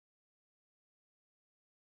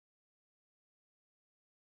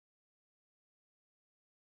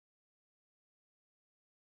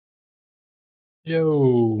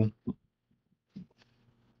Yo,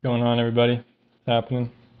 going on, everybody? What's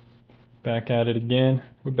happening? Back at it again.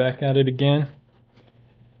 We're back at it again.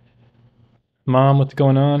 Mom, what's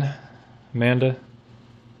going on? Amanda.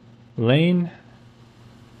 Lane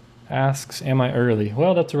asks, "Am I early?"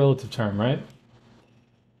 Well, that's a relative term, right?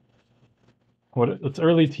 What's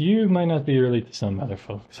early to you might not be early to some other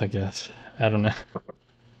folks, I guess. I don't know.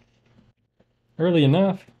 Early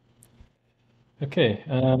enough. Okay.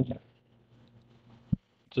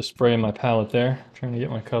 Just spraying my palette there, trying to get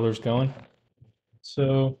my colors going.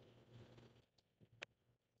 So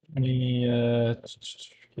let me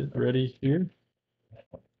get ready here.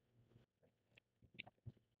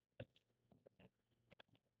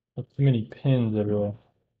 Too many pins everywhere.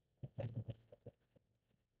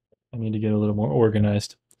 I need to get a little more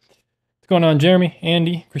organized. What's going on, Jeremy,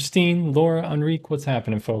 Andy, Christine, Laura, Enrique? What's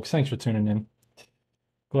happening, folks? Thanks for tuning in.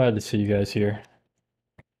 Glad to see you guys here,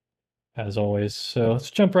 as always. So let's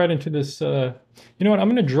jump right into this. You know what? I'm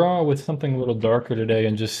gonna draw with something a little darker today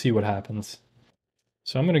and just see what happens.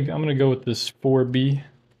 So I'm gonna go with this 4B.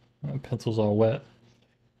 My pencil's all wet.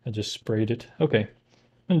 I just sprayed it. Okay, I'm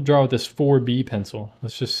gonna draw with this 4B pencil.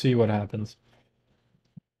 Let's just see what happens.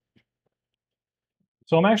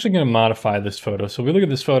 So I'm actually gonna modify this photo. So we look at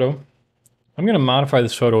this photo. I'm gonna modify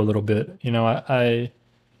this photo a little bit. You know,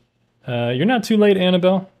 you're not too late,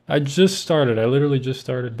 Annabelle. I just started. I literally just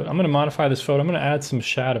started, but I'm going to modify this photo. I'm going to add some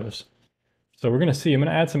shadows. So we're going to see. I'm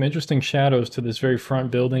going to add some interesting shadows to this very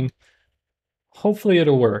front building. Hopefully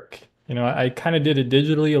it'll work. You know, I kind of did it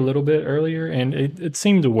digitally a little bit earlier, and it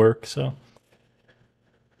seemed to work. So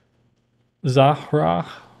Zahra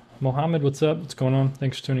Mohammed, what's up? What's going on?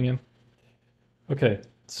 Thanks for tuning in. Okay,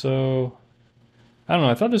 so I don't know.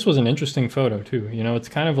 I thought this was an interesting photo too. You know, it's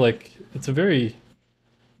kind of like it's a very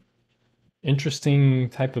interesting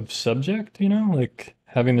type of subject, you know, like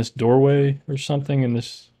having this doorway or something and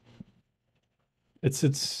this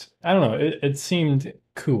it's I don't know, it seemed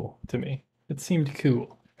cool to me. It seemed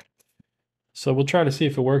cool. So we'll try to see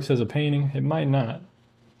if it works as a painting. It might not,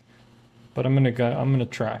 but I'm gonna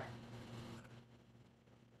try.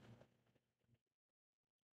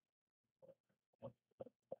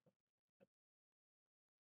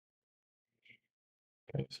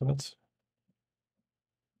 Okay, so that's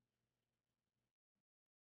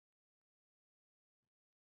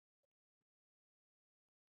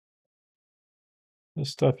this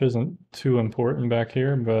stuff isn't too important back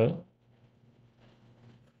here, but it's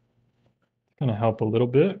gonna help a little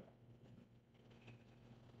bit.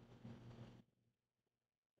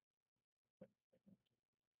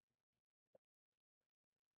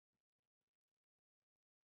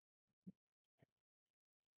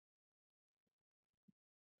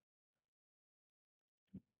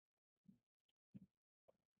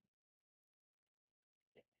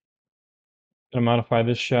 Gonna modify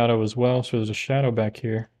this shadow as well. So there's a shadow back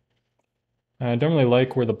here. I don't really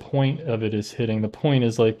like where the point of it is hitting. The point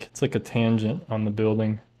is like it's like a tangent on the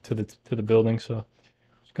building to the building, so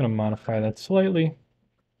just gonna modify that slightly.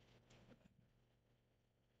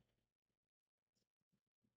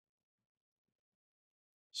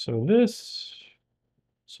 So this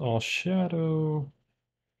is all shadow.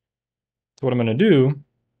 So what I'm gonna do,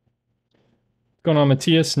 what's going on,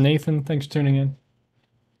 Matthias, Nathan, thanks for tuning in.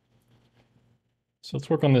 So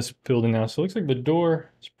let's work on this building now. So it looks like the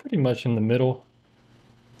door is pretty much in the middle.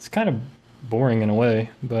 It's kind of boring in a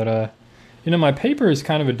way, but you know, my paper is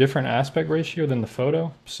kind of a different aspect ratio than the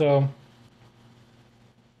photo. So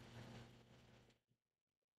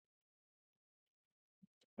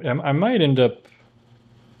I might end up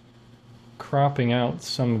cropping out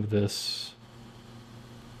some of this.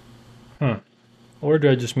 Huh. Or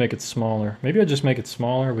do I just make it smaller? Maybe I just make it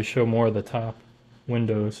smaller. We show more of the top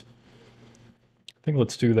windows. I think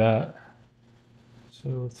let's do that. So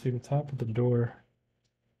let's see, the top of the door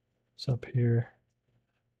is up here.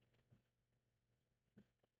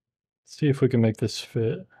 Let's see if we can make this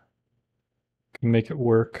fit. Can make it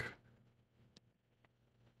work.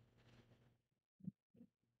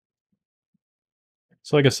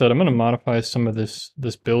 So like I said, I'm gonna modify some of this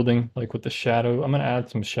building, like with the shadow. I'm gonna add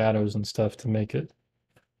some shadows and stuff to make it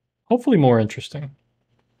hopefully more interesting.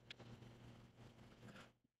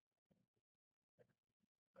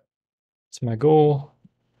 It's my goal.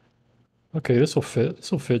 Okay, this will fit.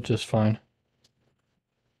 This will fit just fine.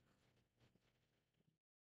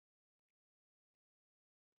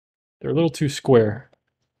 They're a little too square.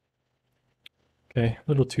 Okay, a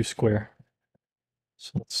little too square.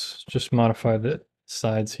 So let's just modify the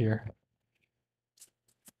sides here.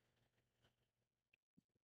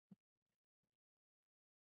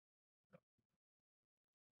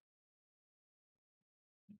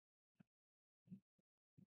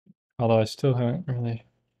 Although I still haven't really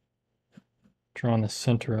drawn the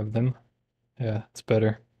center of them. Yeah, it's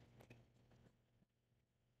better.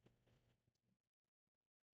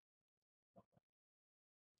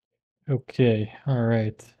 Okay, all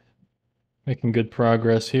right. Making good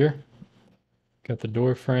progress here. Got the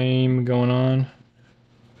door frame going on.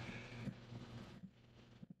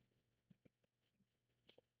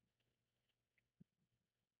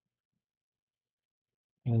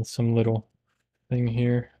 And some little thing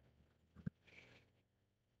here.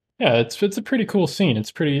 Yeah, it's a pretty cool scene.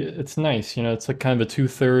 It's nice, you know, it's like kind of a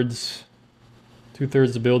two-thirds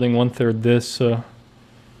the building, one-third this, so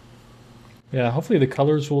yeah, hopefully the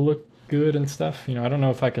colors will look good and stuff. You know, I don't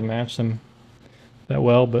know if I can match them that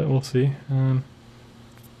well, but we'll see.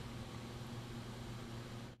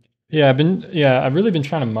 Yeah, I've really been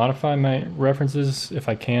trying to modify my references if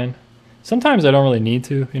I can. Sometimes I don't really need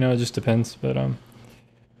to, you know, it just depends. But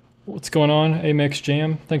what's going on, Amex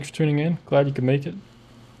Jam? Thanks for tuning in. Glad you could make it.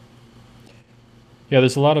 Yeah,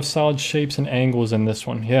 there's a lot of solid shapes and angles in this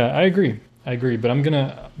one. Yeah, I agree. But what I'm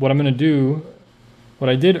gonna do, what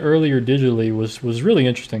I did earlier digitally was really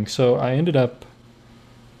interesting. So I ended up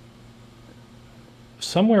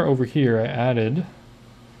somewhere over here. I added,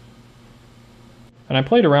 and I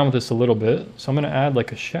played around with this a little bit. So I'm gonna add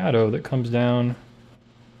like a shadow that comes down.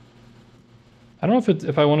 I don't know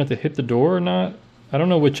if I want it to hit the door or not. I don't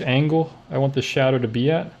know which angle I want the shadow to be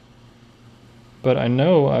at, but I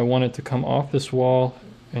know I want it to come off this wall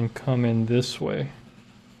and come in this way,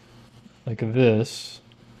 like this.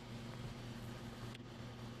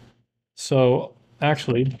 So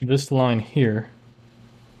actually, this line here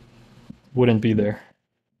wouldn't be there.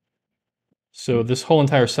 So this whole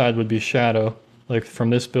entire side would be shadow, like from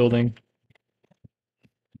this building.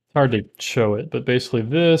 It's hard to show it, but basically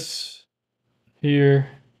this here,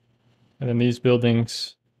 and then these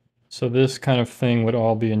buildings. So this kind of thing would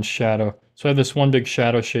all be in shadow. So I have this one big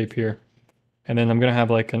shadow shape here. And then I'm gonna have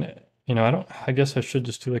like an, you know, I guess I should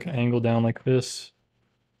just do like an angle down like this.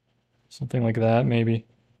 Something like that, maybe.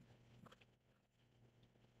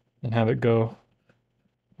 And have it go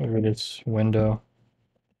over this window.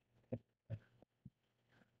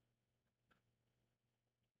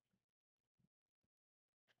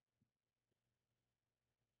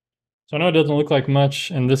 So I know it doesn't look like much,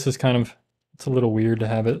 and this is kind of, it's a little weird to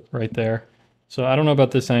have it right there. So I don't know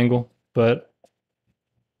about this angle, but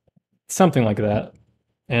something like that.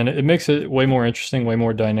 And it makes it way more interesting, way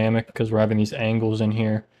more dynamic, because we're having these angles in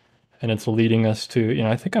here, and it's leading us to, you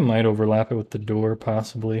know, I think I might overlap it with the door,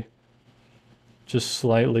 possibly. Just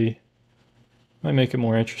slightly. Might make it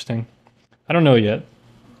more interesting. I don't know yet,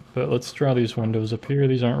 but let's draw these windows up here.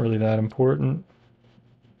 These aren't really that important.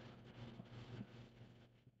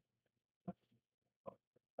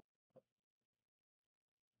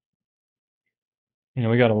 You know,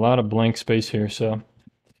 we got a lot of blank space here, so a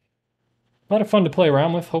lot of fun to play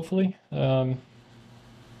around with, hopefully.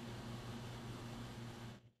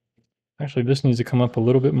 Actually, this needs to come up a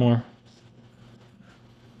little bit more.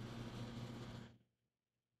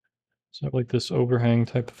 So like this overhang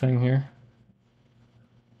type of thing here.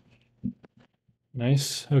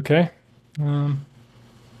 Nice, okay.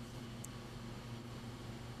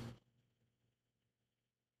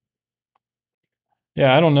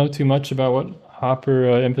 Yeah, I don't know too much about what Hopper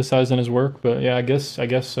emphasized in his work, but yeah, I guess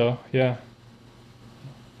so. Yeah,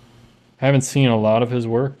 I haven't seen a lot of his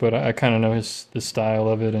work, but I kind of know the style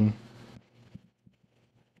of it, and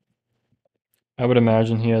I would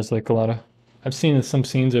imagine he has like a lot of. I've seen some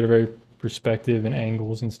scenes that are very perspective and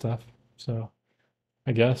angles and stuff. So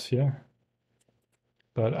I guess yeah,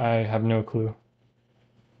 but I have no clue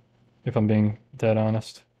if I'm being dead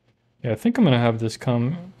honest. Yeah, I think I'm gonna have this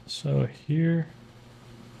come so here.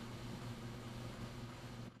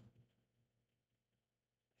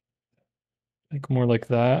 Like more like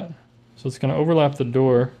that. So it's gonna overlap the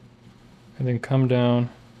door and then come down.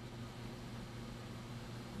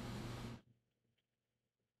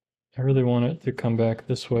 I really want it to come back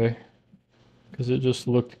this way because it just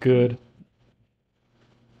looked good.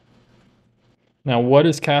 Now, what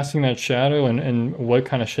is casting that shadow and what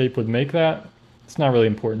kind of shape would make that? It's not really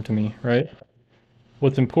important to me, right?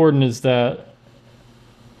 What's important is that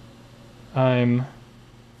I'm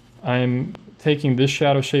I'm taking this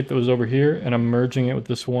shadow shape that was over here and I'm merging it with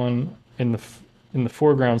this one in the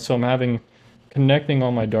foreground, so I'm having connecting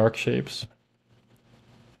all my dark shapes.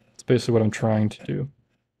 It's basically what I'm trying to do.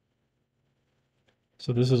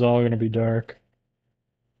 So this is all going to be dark.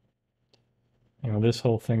 You know, this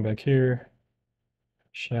whole thing back here,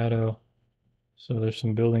 shadow. So there's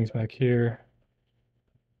some buildings back here,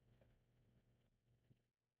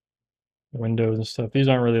 windows and stuff. These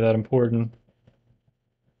aren't really that important.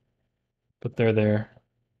 but they're there.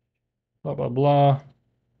 Blah, blah, blah.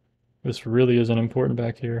 This really isn't important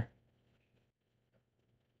back here.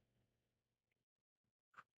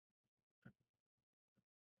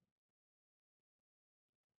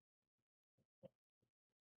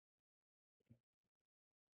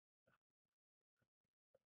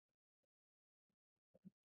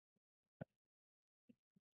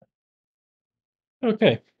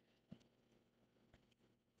 Okay.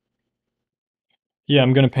 Yeah,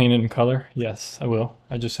 I'm gonna paint it in color. Yes, I will.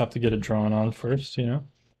 I just have to get it drawn on first, you know?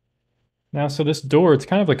 Now, so this door, it's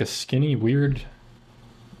kind of like a skinny, weird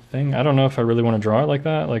thing. I don't know if I really want to draw it like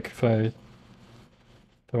that. Like if I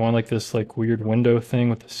want like this like weird window thing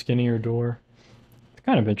with a skinnier door. It's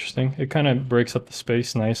kind of interesting. It kind of breaks up the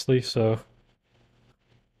space nicely, so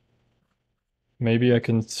maybe I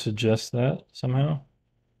can suggest that somehow.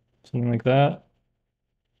 Something like that.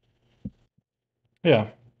 Yeah,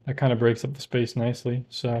 that kind of breaks up the space nicely.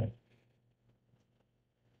 So,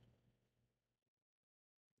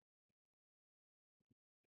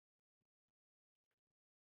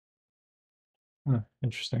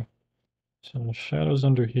 interesting. So the shadows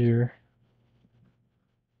under here,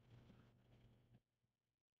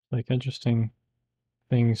 like interesting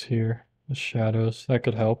things here. The shadows, that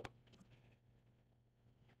could help.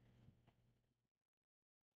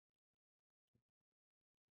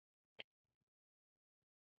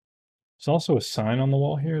 There's also a sign on the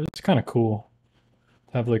wall here. It's kind of cool.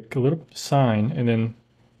 To have like a little sign and then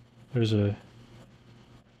there's a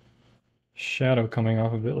shadow coming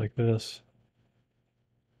off of it like this.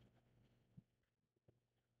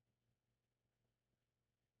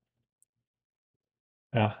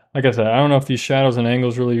 Yeah, like I said, I don't know if these shadows and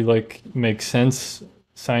angles really like make sense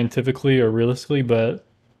scientifically or realistically, but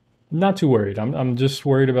I'm not too worried. I'm just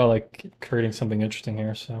worried about like creating something interesting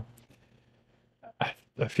here. So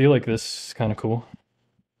I feel like this is kind of cool.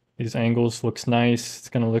 These angles looks nice. It's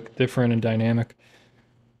gonna look different and dynamic.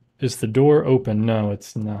 Is the door open? No,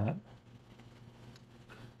 it's not.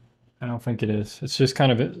 I don't think it is. It's just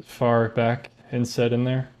kind of far back inset in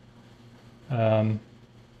there. Um,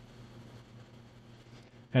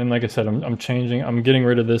 and like I said, I'm changing. I'm getting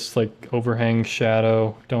rid of this like overhang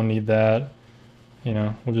shadow. Don't need that. You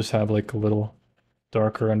know, we'll just have like a little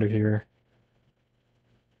darker under here.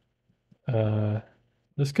 Uh,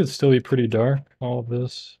 this could still be pretty dark, all of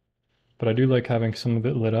this, but I do like having some of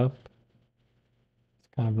it lit up.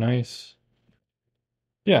 It's kind of nice.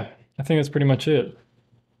 Yeah, I think that's pretty much it.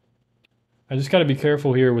 I just got to be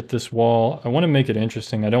careful here with this wall. I want to make it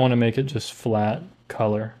interesting. I don't want to make it just flat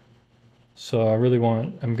color. So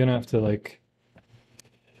I'm gonna have to like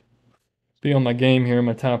be on my game here,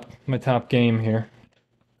 my top game here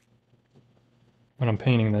when I'm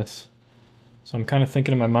painting this. So I'm kind of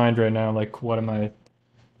thinking in my mind right now, like what am I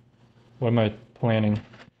planning?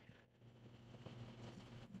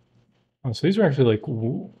 Oh, so these are actually like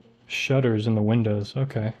shutters in the windows.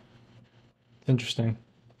 Okay, it's interesting.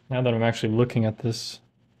 Now that I'm actually looking at this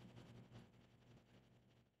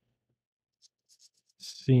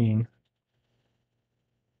scene,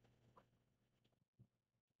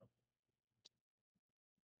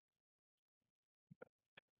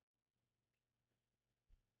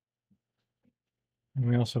 and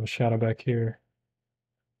we also have a shadow back here,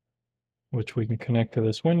 which we can connect to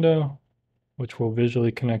this window, which will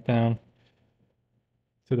visually connect down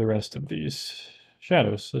to the rest of these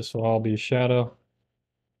shadows. This will all be shadow,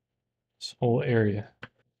 this whole area.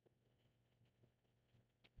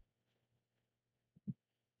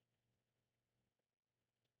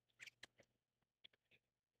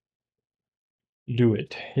 Do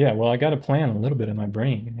it. Yeah, well, I got to plan a little bit in my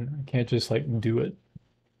brain. I can't just like do it.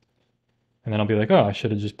 And then I'll be like, oh, I should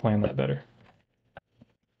have just planned that better.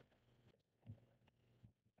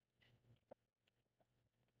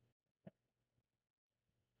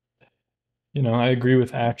 You know, I agree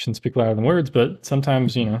with actions speak louder than words, but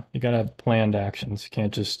sometimes, you know, you got to have planned actions. You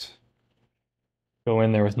can't just go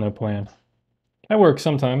in there with no plan. That works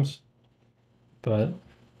sometimes, but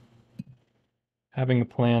having a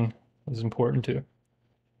plan is important too.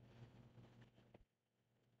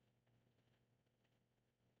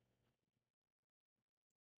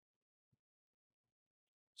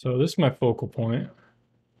 So this is my focal point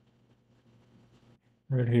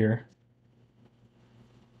right here.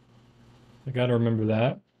 I got to remember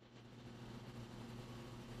that.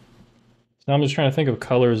 So I'm just trying to think of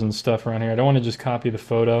colors and stuff around here. I don't want to just copy the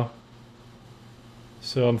photo.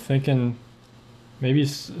 So I'm thinking maybe a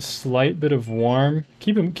slight bit of warm.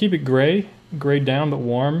 Keep it gray, grayed down, but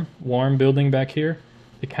warm building back here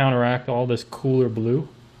to counteract all this cooler blue.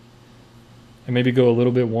 And maybe go a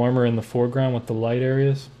little bit warmer in the foreground with the light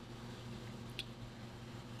areas.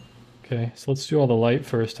 Okay, so let's do all the light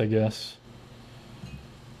first, I guess.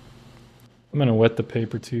 I'm gonna wet the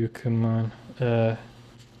paper too, come on.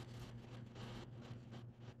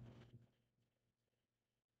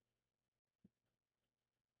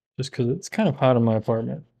 Just because it's kind of hot in my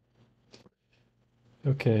apartment.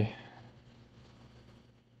 Okay.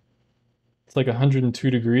 It's like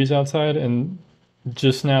 102 degrees outside, and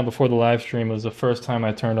just now before the live stream was the first time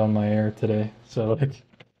I turned on my air today. So like,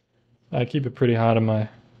 I keep it pretty hot in my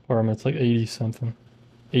apartment. It's like 80 something.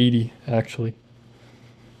 80 actually.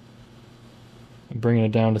 I'm bringing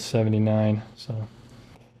it down to 79, so.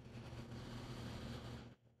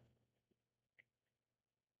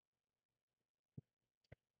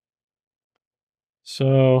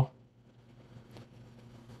 So,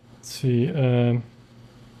 let's see. I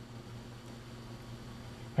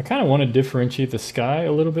kind of want to differentiate the sky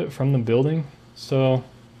a little bit from the building. So, I'm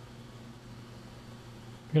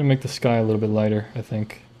going to make the sky a little bit lighter, I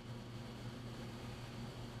think.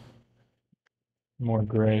 More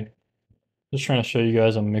gray. Just trying to show you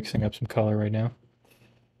guys I'm mixing up some color right now.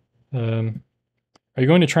 Are you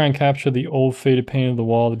going to try and capture the old faded paint of the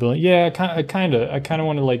wall of the building? Yeah, I kind of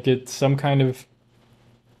want to like get some kind of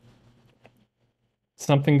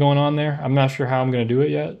something going on there. I'm not sure how I'm going to do it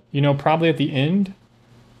yet. You know, probably at the end.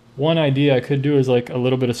 One idea I could do is like a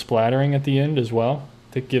little bit of splattering at the end as well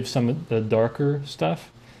to give some of the darker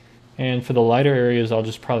stuff. And for the lighter areas, I'll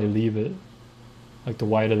just probably leave it like the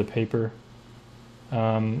white of the paper.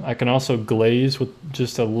 I can also glaze with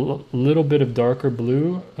just a little bit of darker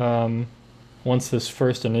blue once this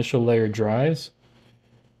first initial layer dries.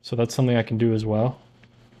 So that's something I can do as well.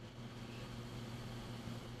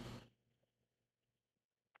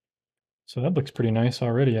 So that looks pretty nice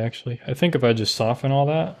already, actually. I think if I just soften all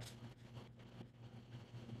that,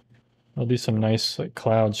 there'll be some nice like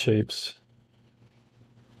cloud shapes.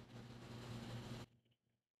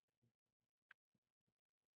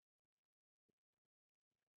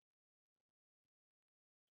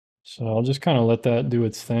 So I'll just kind of let that do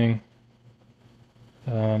its thing.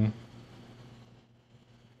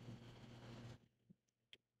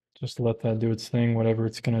 Just let that do its thing, whatever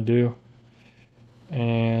it's gonna do.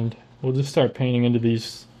 And we'll just start painting into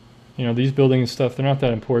these, you know, these buildings and stuff. They're not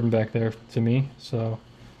that important back there to me, so.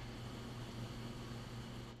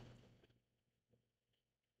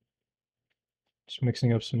 Just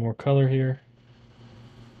mixing up some more color here.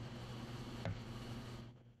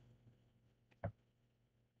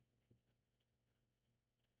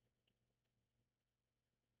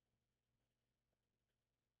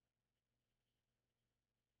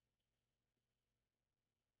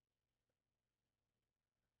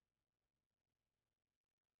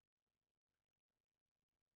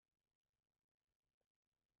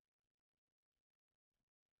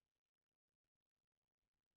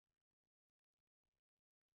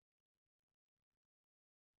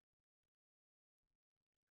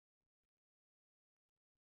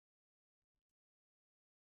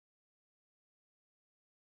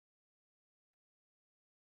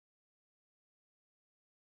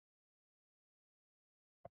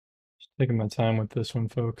 Just taking my time with this one,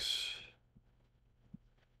 folks.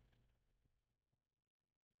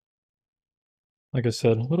 Like I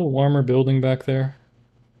said, a little warmer building back there,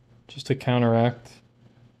 just to counteract.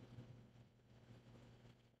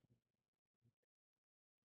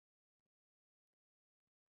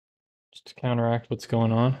 Just to counteract what's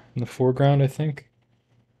going on in the foreground, I think.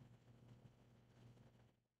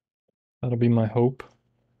 That'll be my hope.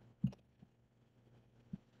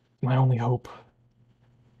 My only hope.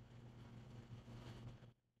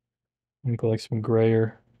 And go like some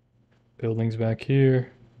grayer buildings back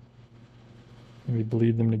here. Maybe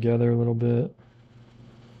bleed them together a little bit.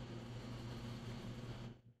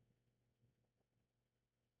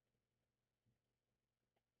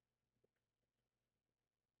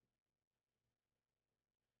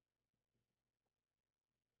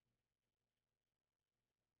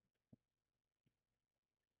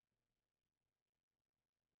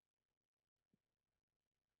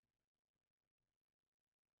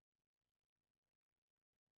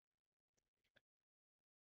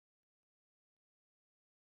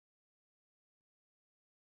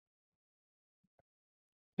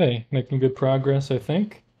 Hey, making good progress, I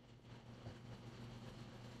think.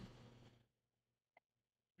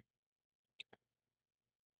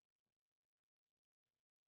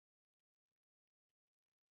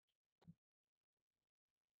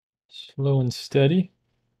 Slow and steady.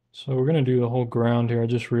 So we're gonna do the whole ground here. I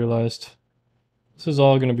just realized this is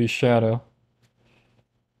all gonna be shadow.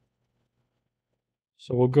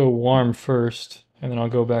 So we'll go warm first, and then I'll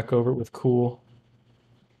go back over it with cool.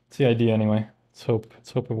 It's the idea anyway.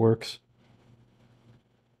 Let's hope it works.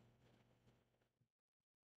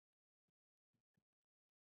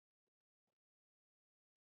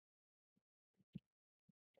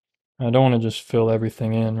 I don't want to just fill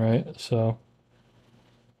everything in, right? So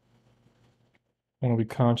I want to be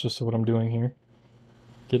conscious of what I'm doing here.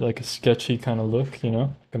 Get like a sketchy kind of look, you know?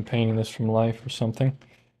 Like I'm painting this from life or something.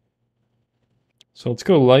 So let's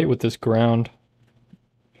go light with this ground.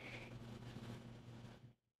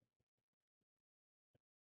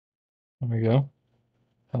 There we go.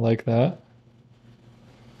 I like that.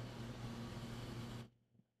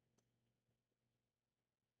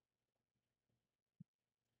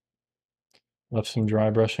 Left some dry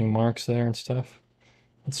brushing marks there and stuff.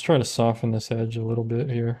 Let's try to soften this edge a little bit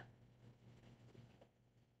here.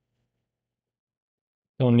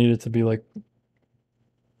 Don't need it to be like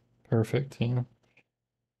perfect, you know?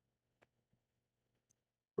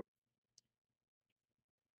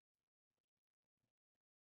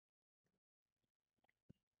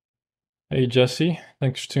 Hey Jesse,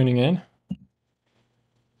 thanks for tuning in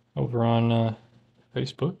over on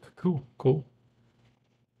Facebook. Cool, cool.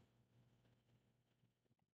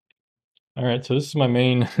 All right, so this is my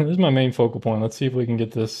main this is my main focal point. Let's see if we can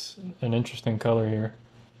get this an interesting color here.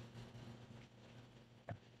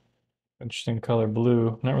 Interesting color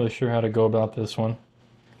blue. Not really sure how to go about this one.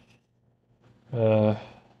 Uh,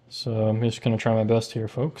 so I'm just gonna try my best here,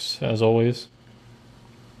 folks, as always.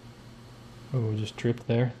 Oh, just dripped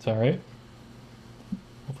there. It's all right.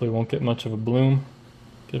 Hopefully won't get much of a bloom.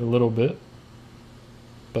 Get a little bit,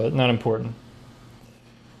 but not important.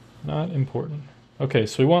 Not important. Okay,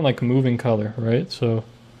 so we want like moving color, right? So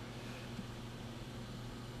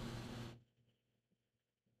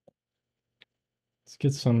let's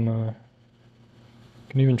get some,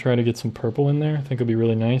 can even try to get some purple in there. I think it'll be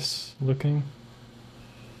really nice looking.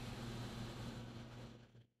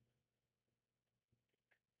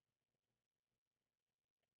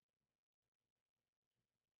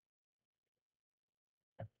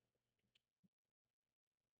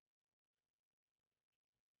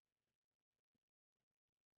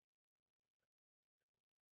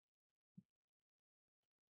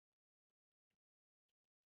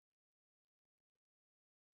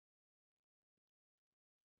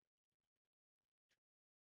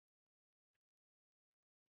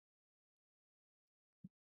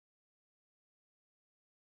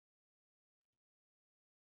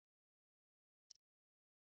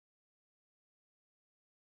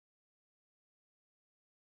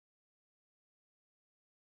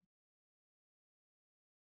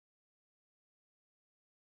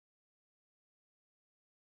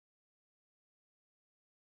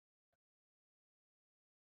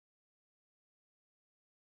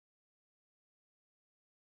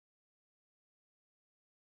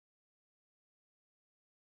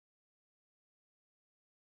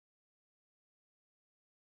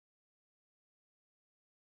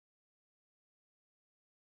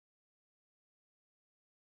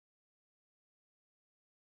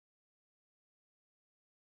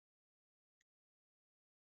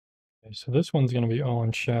 Okay, so this one's gonna be all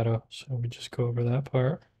in shadow, so we just go over that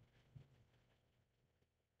part.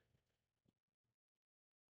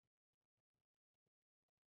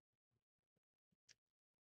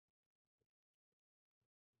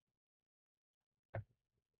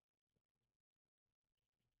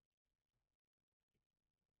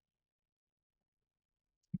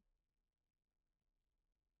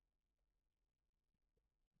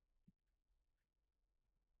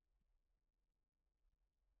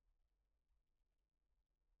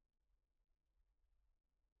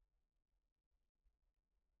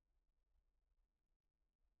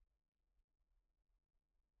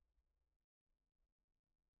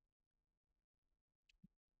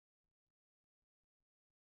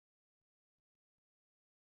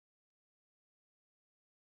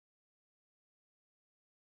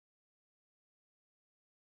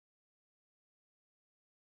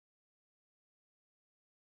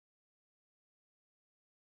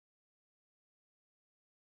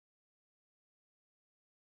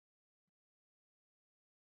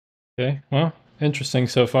 Okay, well, interesting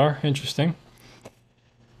so far. Interesting.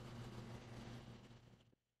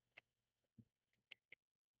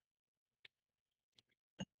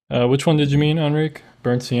 Which one did you mean, Enrique?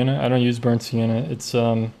 Burnt sienna? I don't use burnt sienna. It's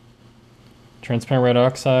transparent red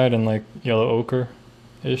oxide and like yellow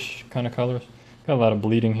ochre-ish kind of colors. Got a lot of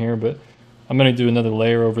bleeding here, but I'm gonna do another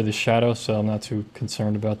layer over the shadow, so I'm not too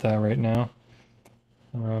concerned about that right now.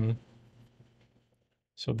 Um,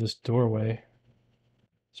 so this doorway,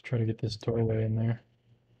 let's try to get this doorway in there.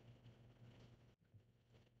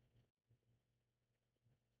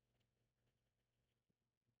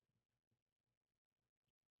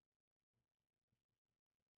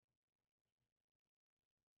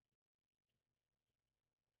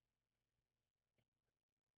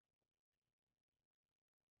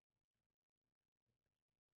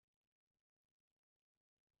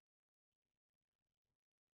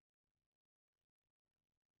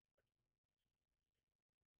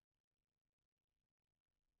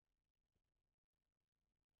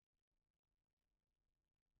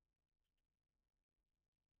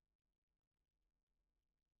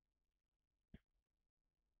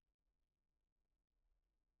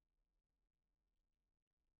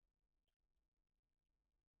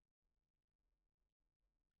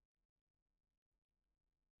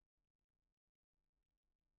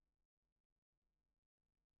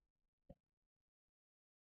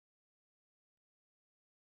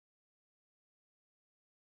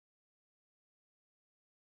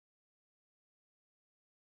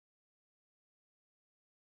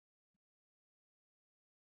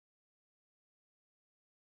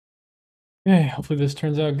 Okay, hopefully this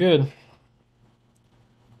turns out good.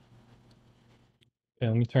 Yeah,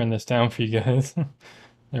 let me turn this down for you guys.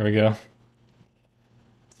 There we go.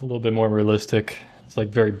 It's a little bit more realistic. It's like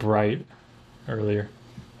very bright earlier.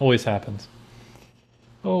 Always happens.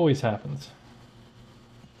 Always happens.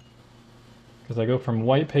 Because I go from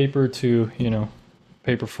white paper to,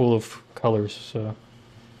 paper full of colors, so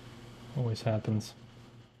always happens.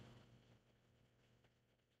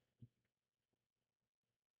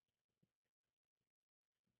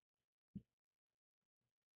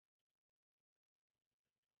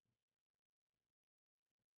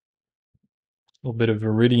 A little bit of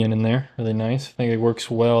Viridian in there, really nice. I think it works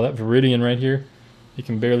well. That Viridian right here, you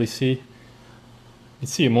can barely see. You can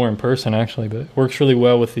see it more in person actually, but it works really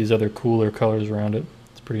well with these other cooler colors around it.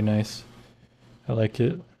 It's pretty nice. I like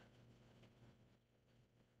it.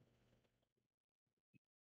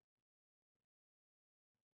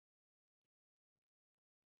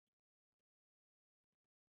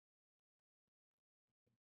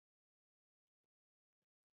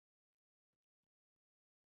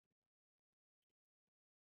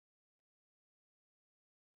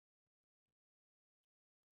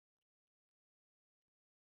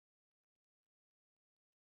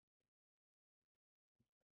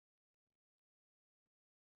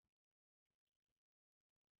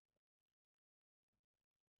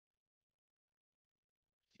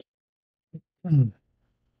 Mm.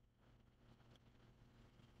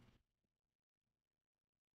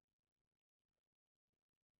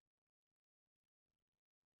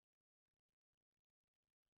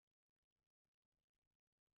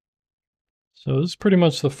 So this is pretty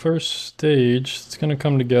much the first stage. It's gonna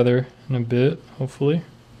come together in a bit, hopefully.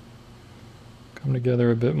 Come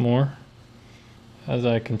together a bit more as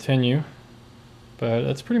I continue. But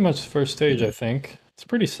that's pretty much the first stage, I think. It's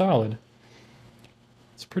pretty solid.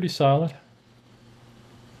 It's pretty solid.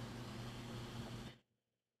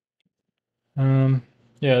 Um,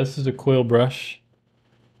 yeah, this is a quill brush.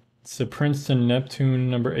 It's the Princeton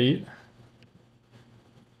Neptune number 8.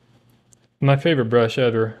 My favorite brush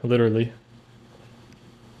ever, literally.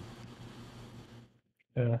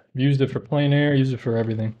 Used it for plein air, used it for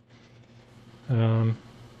everything. Um,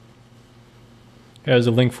 There's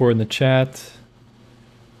a link for it in the chat.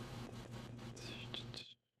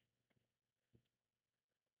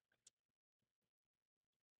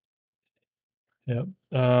 Yep.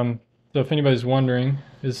 So if anybody's wondering,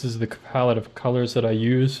 this is the palette of colors that I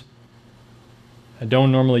use. I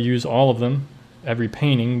don't normally use all of them every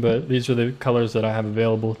painting, but these are the colors that I have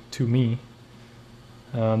available to me.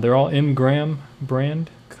 They're all M. Graham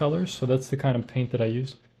brand colors, so that's the kind of paint that I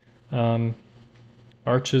use.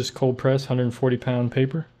 Arches cold press, 140-pound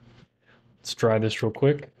paper. Let's try this real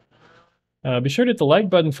quick. Be sure to hit the like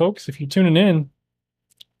button, folks, if you're tuning in.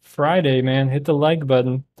 Friday, man, hit the like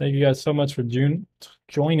button. Thank you guys so much for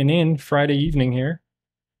joining in Friday evening here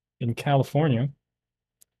in California.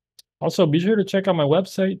 Also, be sure to check out my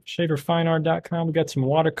website, shaderfineart.com. We got some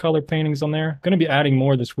watercolor paintings on there. Going to be adding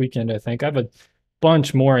more this weekend, I think. I have a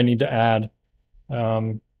bunch more I need to add.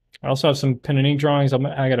 I also have some pen and ink drawings.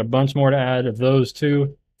 I got a bunch more to add of those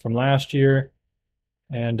too from last year.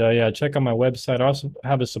 And yeah, check out my website. I also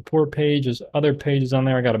have a support page. There's other pages on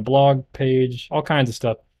there. I got a blog page, all kinds of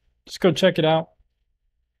stuff. Just go check it out.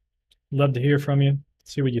 Love to hear from you.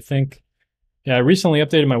 See what you think. Yeah, I recently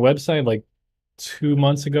updated my website like 2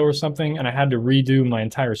 months ago or something, and I had to redo my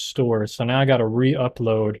entire store. So now I got to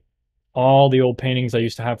re-upload all the old paintings I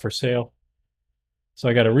used to have for sale. So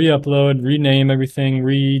I got to re-upload, rename everything,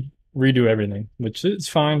 redo everything, which is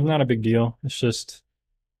fine, not a big deal. It's just,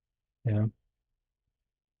 yeah.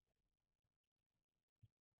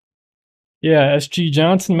 Yeah, SG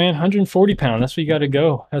Johnson, man, 140 pound. That's where you got to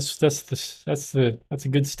go. That's a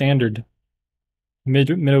good standard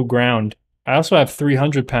middle ground. I also have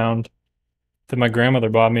 300 pound that my grandmother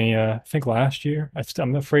bought me. I think last year.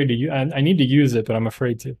 I'm afraid to use. I need to use it, but I'm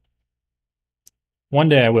afraid to. One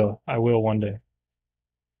day I will. I will one day.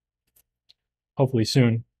 Hopefully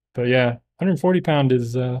soon. But yeah, 140 pound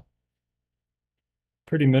is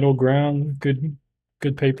pretty middle ground.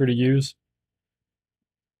 Good paper to use.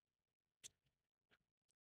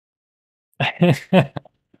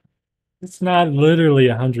 It's not literally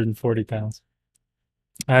 140 pounds.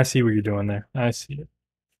 I see what you're doing there. I see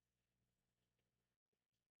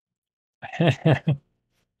it.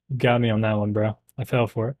 Got me on that one, bro. I fell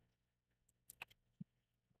for it.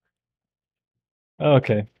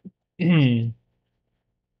 Okay.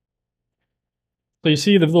 So you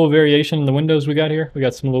see the little variation in the windows we got here? We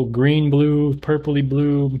got some little green, blue, purpley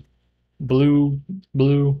blue, blue,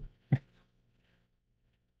 blue.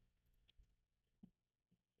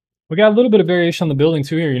 We got a little bit of variation on the building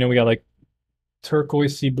too here. We got like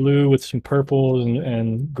turquoisey blue with some purples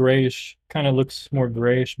and grayish, kind of looks more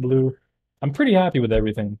grayish blue. I'm pretty happy with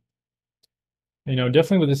everything. You know,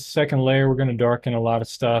 definitely with this second layer, we're going to darken a lot of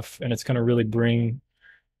stuff and it's going to really bring,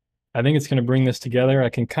 I think it's going to bring this together. I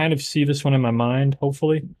can kind of see this one in my mind,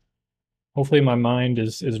 hopefully. Hopefully my mind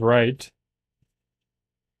is right.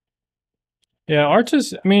 Yeah,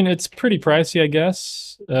 Arches, I mean, it's pretty pricey, I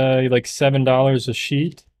guess. Like $7 a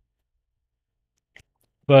sheet.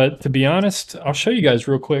 But to be honest, I'll show you guys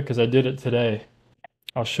real quick because I did it today.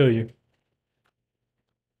 I'll show you.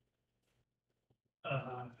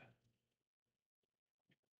 Uh,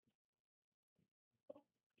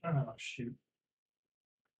 oh, shoot.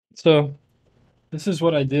 So this is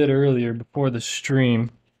what I did earlier before the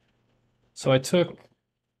stream. So I took,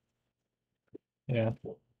 yeah,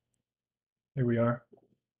 here we are.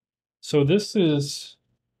 So this is,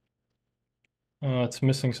 it's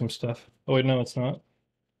missing some stuff. Oh wait, no, it's not.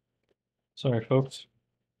 Sorry, folks.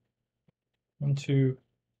 1, 2,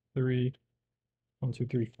 3, 1, 2,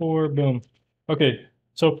 3, 4, boom. Okay,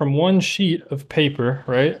 so from one sheet of paper,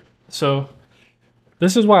 right? So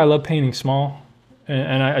this is why I love painting small.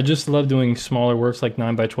 And I just love doing smaller works like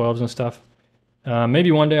 9 by 12s and stuff.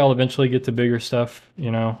 Maybe one day I'll eventually get to bigger stuff, you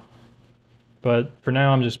know. But for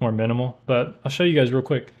now, I'm just more minimal. But I'll show you guys real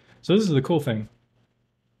quick. So this is the cool thing.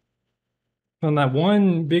 On that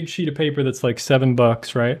one big sheet of paper that's like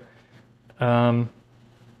 $7, right? Um,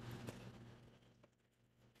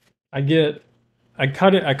 I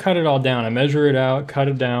cut it all down. I measure it out, cut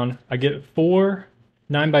it down. I get 4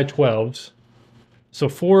 9 by 12s. So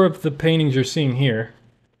 4 of the paintings you're seeing here,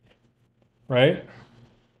 right?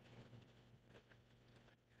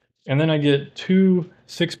 And then I get 2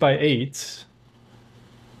 6 by 8s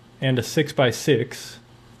and a 6 by 6.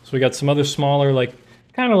 So we got some other smaller, like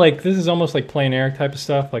kind of like this is almost like plein air type of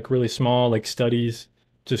stuff, like really small, like studies,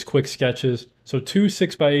 just quick sketches. So 2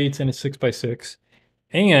 6 by 8s and a 6 by 6.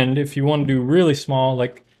 And if you want to do really small,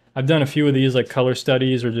 like I've done a few of these, like color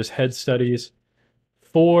studies or just head studies.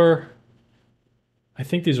 4, I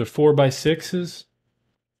think these are 4 by 6s.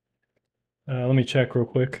 Let me check real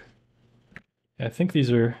quick. I think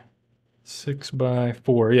these are 6 by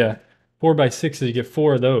 4. Yeah, 4 by 6s. You get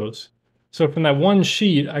 4 of those. So from that one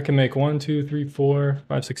sheet, I can make 1, 2, 3, 4,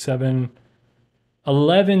 5, 6, 7,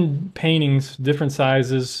 11 paintings, different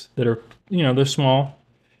sizes that are, you know, they're small.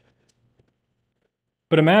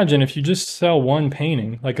 But imagine if you just sell one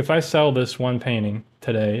painting, like if I sell this one painting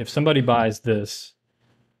today, if somebody buys this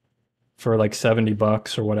for like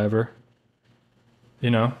 $70 or whatever,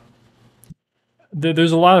 you know,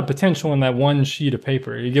 there's a lot of potential in that one sheet of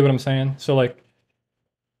paper. You get what I'm saying? So like,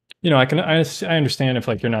 you know, I understand if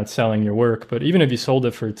like you're not selling your work, but even if you sold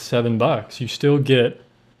it for $7, you still get,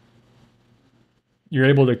 you're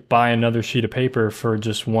able to buy another sheet of paper for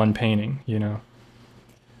just one painting, you know.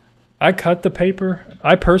 I cut the paper.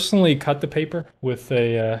 I personally cut the paper with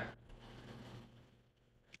a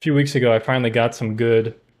few weeks ago. I finally got some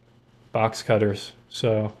good box cutters,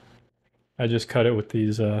 so I just cut it with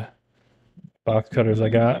these box cutters I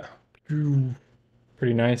got.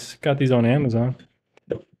 Pretty nice. Got these on Amazon.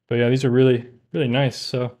 But yeah, these are really nice.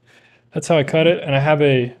 So that's how I cut it, and I have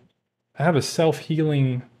a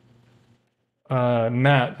self-healing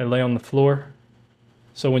mat I lay on the floor.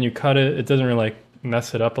 So when you cut it, it doesn't really like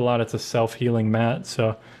mess it up a lot. It's a self-healing mat.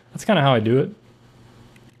 So that's kind of how I do it.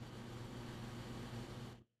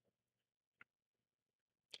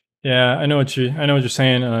 Yeah, I know what you're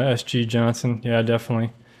saying, SG Johnson. Yeah,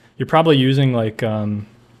 definitely. You're probably using like I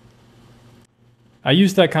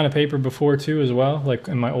used that kind of paper before too as well, like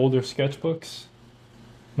in my older sketchbooks.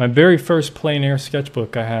 My very first plein air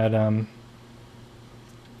sketchbook I had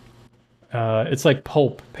it's like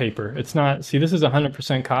pulp paper. It's not, see, this is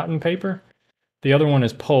 100% cotton paper. The other one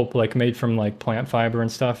is pulp, like made from like plant fiber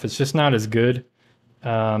and stuff. It's just not as good.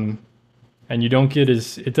 Um, and you don't get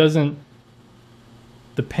as, it doesn't,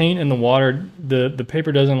 the paint and the water, the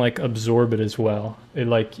paper doesn't like absorb it as well. It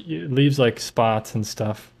leaves like spots and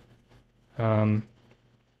stuff. Um,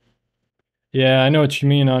 yeah, I know what you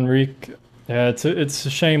mean, Enrique. Yeah, it's a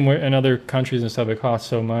shame in other countries and stuff it costs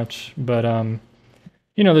so much. But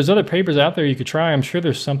you know, there's other papers out there you could try. I'm sure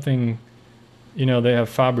there's something, you know, they have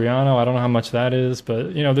Fabriano. I don't know how much that is,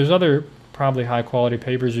 but you know, there's other probably high quality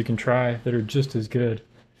papers you can try that are just as good.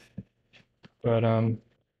 But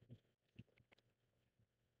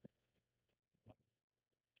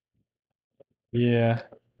yeah.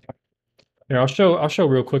 Here, I'll show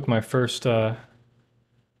real quick my first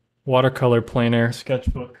watercolor plein air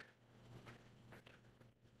sketchbook.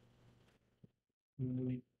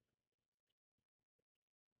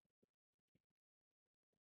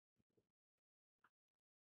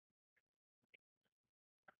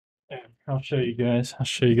 I'll show you guys. I'll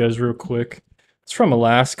show you guys real quick. It's from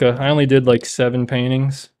Alaska. I only did like 7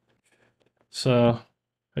 paintings, so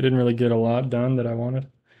I didn't really get a lot done that I wanted.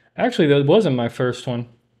 Actually, that wasn't my first one.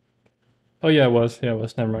 Oh yeah, it was. Yeah, it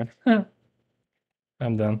was. Never mind.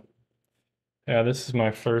 I'm done. Yeah, this is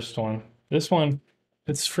my first one. This one,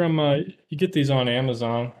 it's from you get these on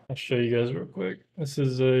Amazon. I'll show you guys real quick. This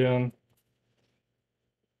is a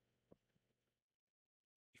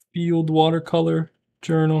field watercolor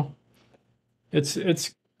journal. It's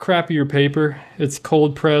crappier paper. It's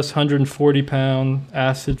cold press, 140 pound,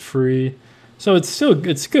 acid free. So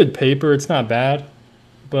it's good paper. It's not bad,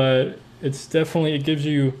 but it's definitely it gives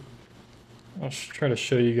you. I'll try to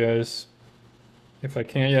show you guys if I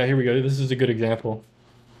can. Yeah, here we go. This is a good example.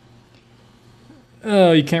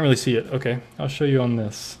 Oh, you can't really see it. Okay, I'll show you on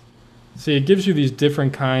this. See, it gives you these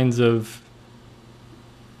different kinds of.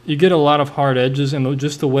 You get a lot of hard edges, and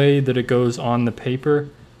just the way that it goes on the paper,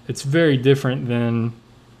 it's very different than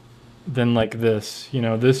like this. You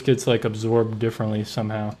know, this gets like absorbed differently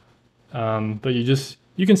somehow. But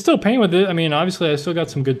you can still paint with it. I mean, obviously, I still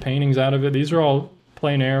got some good paintings out of it. These are all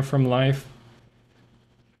plein air from life.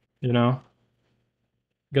 You know,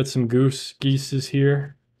 got some geeses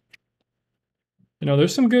here. You know,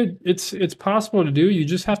 there's some good. It's possible to do. You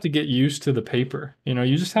just have to get used to the paper. You know,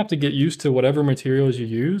 you just have to get used to whatever materials you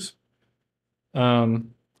use.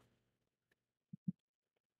 Um,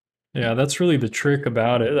 yeah, that's really the trick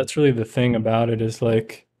about it. That's really the thing about it is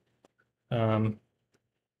like, um,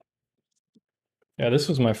 yeah, this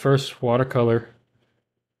was my first watercolor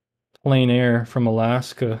plein air from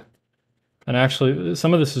Alaska. And actually,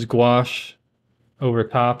 some of this is gouache over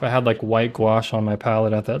top. I had like white gouache on my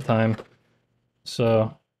palette at that time.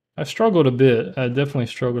 So I struggled a bit. I definitely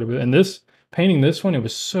struggled a bit. And painting this one, it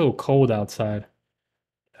was so cold outside.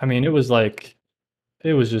 I mean, it was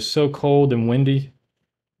just so cold and windy.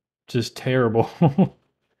 Just terrible.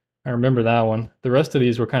 I remember that one. The rest of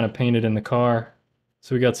these were kind of painted in the car.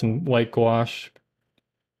 So we got some white gouache,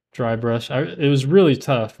 dry brush. It was really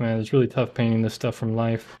tough, man. It was really tough painting this stuff from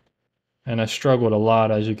life. And I struggled a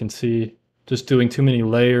lot, as you can see, just doing too many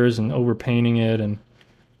layers and overpainting it.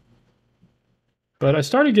 But I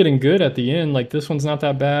started getting good at the end. Like this one's not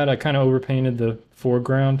that bad. I kind of overpainted the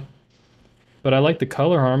foreground. But I like the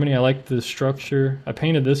color harmony. I like the structure. I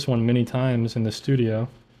painted this one many times in the studio.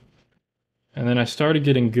 And then I started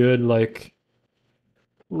getting good, like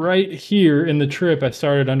right here in the trip, I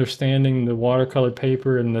started understanding the watercolor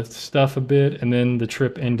paper and the stuff a bit, and then the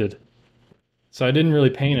trip ended. So I didn't really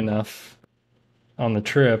paint enough on the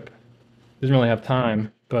trip. Didn't really have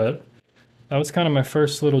time, but that was kind of my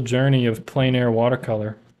first little journey of plein air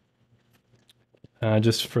watercolor.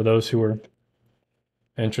 Just for those who were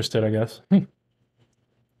interested, I guess.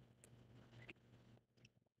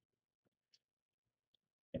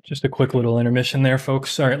 Just a quick little intermission there,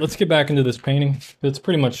 folks. All right, let's get back into this painting. It's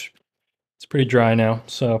pretty dry now,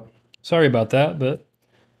 so sorry about that, but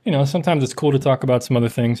you know, sometimes it's cool to talk about some other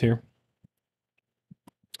things here.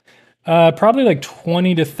 Probably like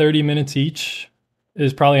 20 to 30 minutes each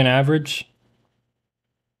is probably an average.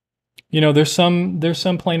 You know, there's some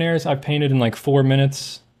plein airs I've painted in like 4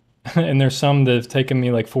 minutes, and there's some that have taken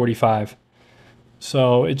me like 45.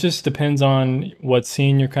 So it just depends on what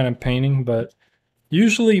scene you're kind of painting, but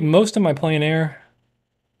usually most of my plein air,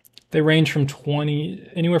 they range from 20,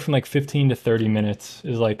 anywhere from like 15 to 30 minutes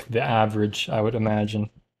is like the average, I would imagine.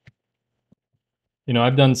 You know,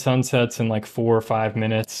 I've done sunsets in like 4 or 5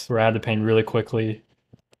 minutes where I had to paint really quickly.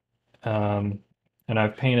 Um, and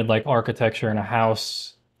I've painted like architecture in a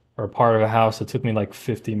house or a part of a house. It took me like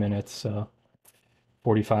 50 minutes,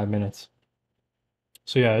 45 minutes.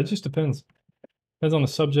 So yeah, it just depends. Depends on the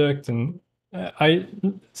subject. And I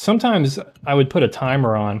sometimes I would put a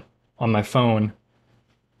timer on my phone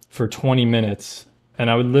for 20 minutes, and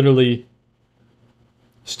I would literally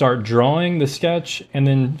start drawing the sketch and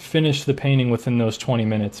then finish the painting within those 20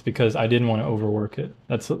 minutes because I didn't want to overwork it.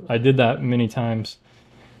 I did that many times.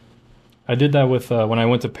 I did that with when I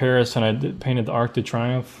went to Paris and painted the Arc de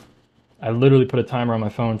Triomphe. I literally put a timer on my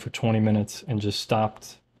phone for 20 minutes and just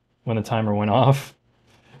stopped when the timer went off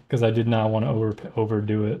because I did not want to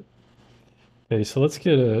overdo it. Okay, so let's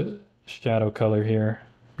get a shadow color here.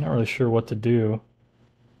 I'm not really sure what to do.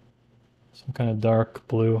 Some kind of dark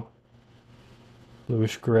blue,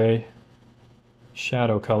 bluish gray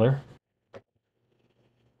shadow color.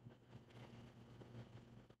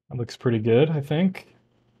 That looks pretty good, I think.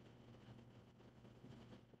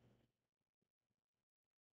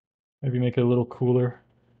 Maybe make it a little cooler.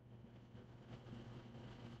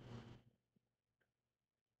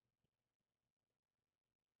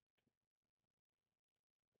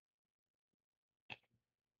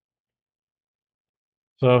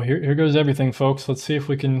 So here goes everything, folks. Let's see if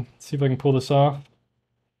I can pull this off.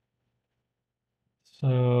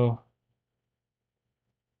 So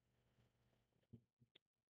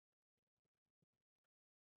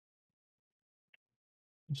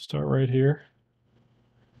start right here.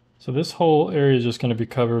 So this whole area is just going to be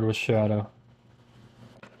covered with shadow.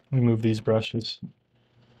 Let me move these brushes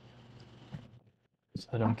so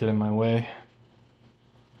I don't get in my way.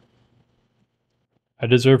 I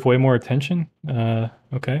deserve way more attention.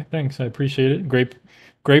 Okay, thanks. I appreciate it.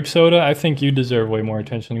 Grape soda. I think you deserve way more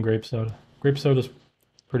attention than grape soda. Grape soda's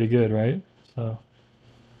pretty good, right? So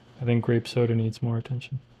I think grape soda needs more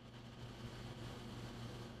attention.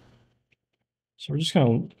 So we're just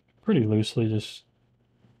gonna pretty loosely just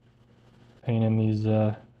paint in these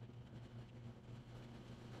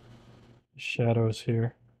shadows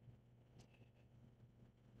here.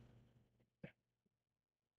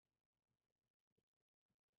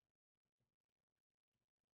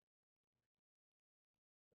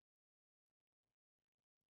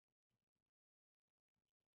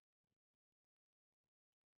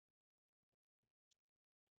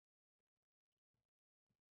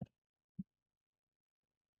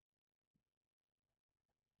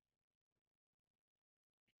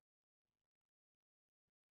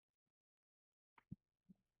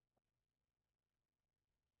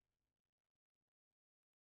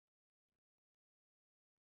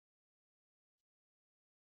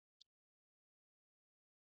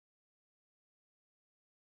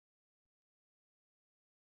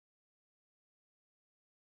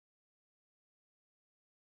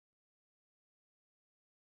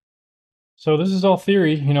 So this is all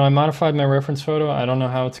theory. You know, I modified my reference photo. I don't know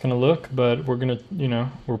how it's gonna look, but we're gonna, you know,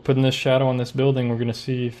 we're putting this shadow on this building. We're gonna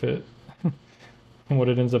see if it, what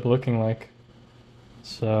it ends up looking like.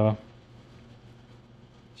 So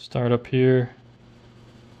start up here.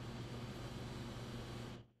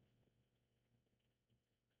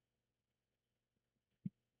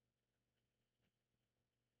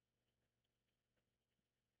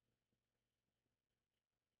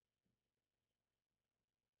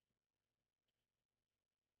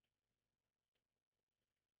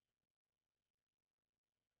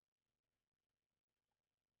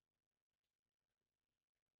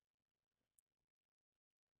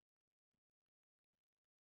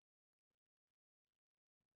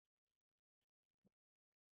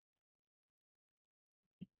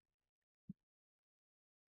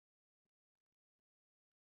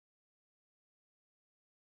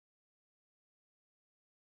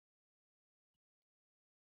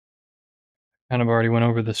 Kind of already went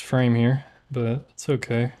over this frame here, but it's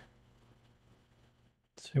okay.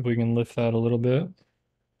 Let's see if we can lift that a little bit.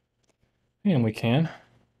 And we can.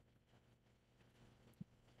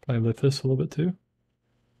 Probably lift this a little bit too.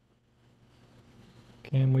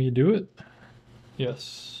 Can we do it?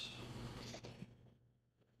 Yes.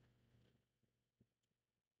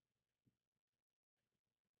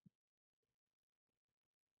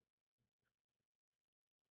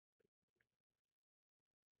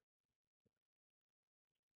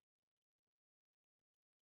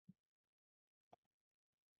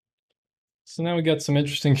 So now we got some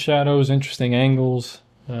interesting shadows, interesting angles.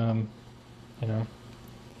 You know.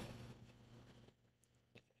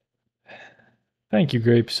 Thank you,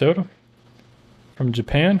 Grape Soda from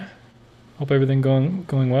Japan. Hope everything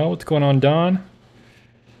going well. What's going on, Don?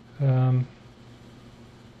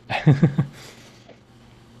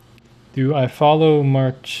 Do I follow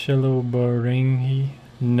Marcello Barenghi?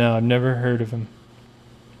 No, I've never heard of him.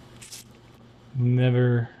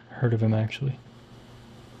 Never heard of him actually.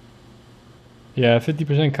 Yeah,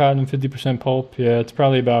 50% cotton, 50% pulp. Yeah, it's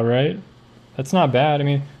probably about right. That's not bad. I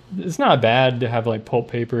mean, it's not bad to have like pulp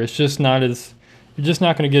paper. It's just not as, you're just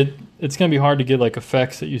not going to get, it's going to be hard to get like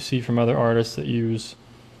effects that you see from other artists that use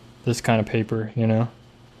this kind of paper, you know?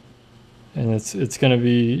 And it's going to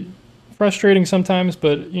be frustrating sometimes,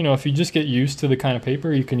 but you know, if you just get used to the kind of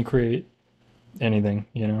paper, you can create anything,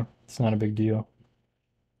 you know? It's not a big deal.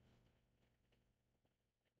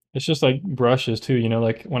 It's just like brushes too, you know,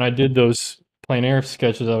 like when I did those plein air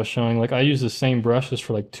sketches I was showing, like I used the same brushes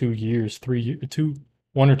for like 2 years,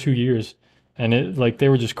 1 or 2 years, and it like they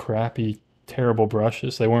were just crappy, terrible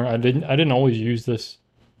brushes. They weren't. I didn't always use this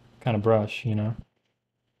kind of brush, you know.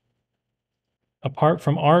 Apart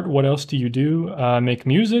from art, what else do you do? Make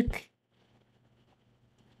music.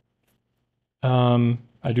 I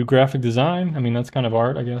do graphic design. I mean, that's kind of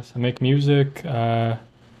art, I guess. I make music. You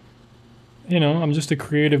know, I'm just a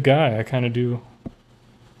creative guy. I kind of do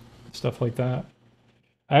stuff like that.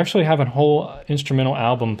 I actually have a whole instrumental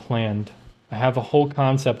album planned. I have a whole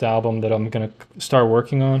concept album that I'm gonna start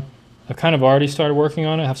working on. I've kind of already started working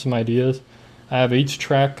on it. I have some ideas. I have each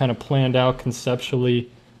track kind of planned out conceptually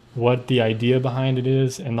what the idea behind it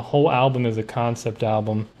is, and the whole album is a concept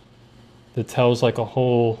album that tells like a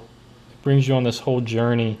whole, brings you on this whole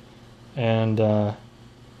journey. And yeah,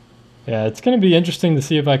 it's going to be interesting to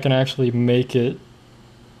see if I can actually make it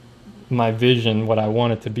my vision, what I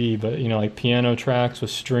want it to be. But you know, like piano tracks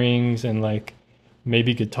with strings and like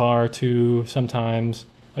maybe guitar too sometimes.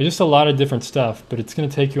 Just a lot of different stuff, but it's going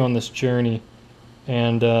to take you on this journey.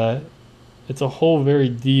 And it's a whole very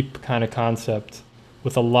deep kind of concept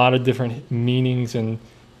with a lot of different meanings and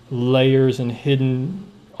layers and hidden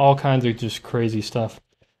all kinds of just crazy stuff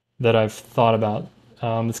that I've thought about.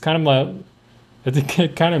 It's kind of my, I think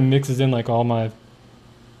it kind of mixes in like all my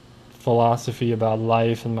philosophy about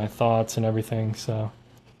life and my thoughts and everything. So,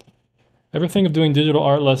 ever think of doing digital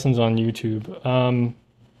art lessons on YouTube?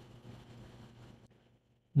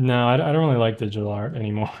 No, I don't really like digital art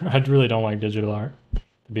anymore. I really don't like digital art,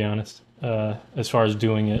 to be honest. As far as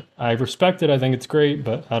doing it, I respect it. I think it's great,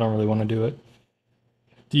 but I don't really want to do it.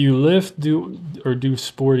 Do you lift, do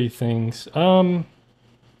sporty things?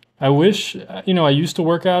 I wish, you know, I used to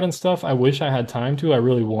work out and stuff. I wish I had time to. I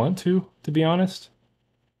really want to be honest.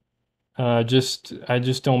 I just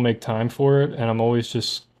don't make time for it, and I'm always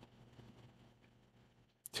just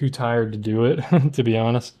too tired to do it, to be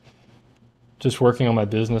honest. Just working on my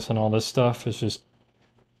business and all this stuff is just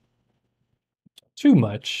too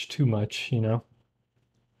much, you know.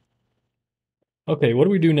 Okay, what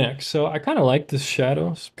do we do next? So I kind of like this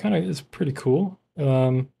shadows. Kind of, it's pretty cool.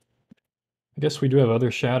 I guess we do have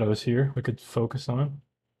other shadows here we could focus on.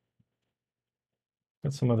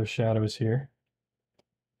 Got some other shadows here.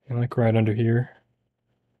 And like right under here.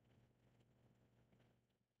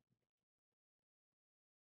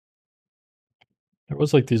 There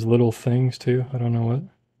was like these little things too. I don't know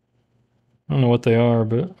what they are,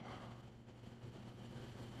 but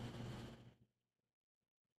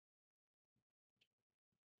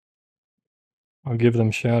I'll give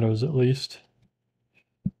them shadows at least.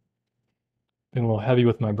 Been a little heavy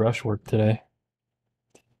with my brushwork today.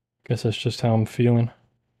 Guess that's just how I'm feeling.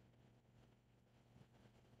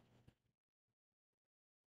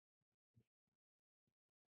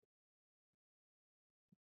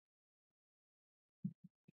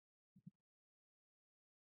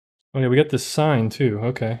 Oh yeah, we got this sign too.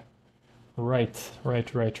 Okay. Right. Got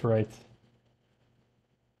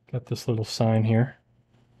this little sign here.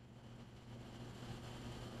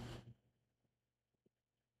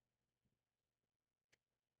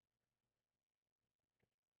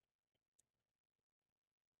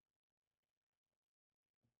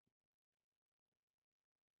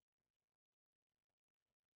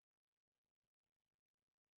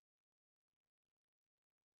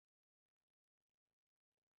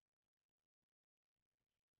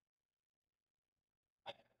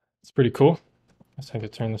 It's pretty cool. I just have to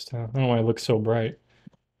turn this down. I don't know why it looks so bright.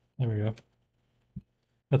 There we go.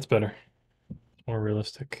 That's better. More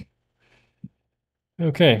realistic.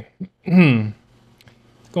 Okay.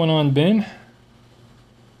 What's going on, Ben?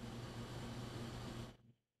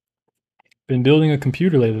 Been building a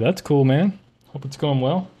computer lately. That's cool, man. Hope it's going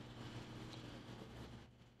well.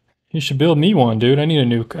 You should build me one, dude. I need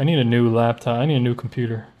a new laptop. I need a new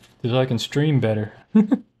computer so I can stream better.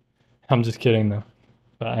 I'm just kidding though.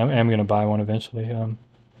 But I am gonna buy one eventually.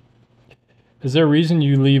 Is there a reason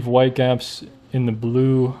you leave white gaps in the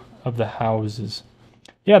blue of the houses?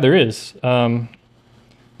 Yeah, there is.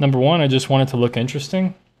 Number one, I just want it to look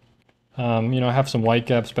interesting. You know, I have some white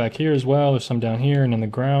gaps back here as well. There's some down here and in the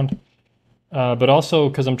ground. But also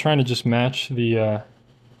because I'm trying to just match the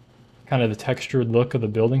kind of the textured look of the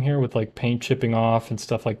building here with like paint chipping off and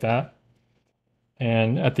stuff like that.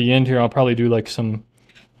 And at the end here, I'll probably do like some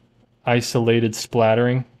isolated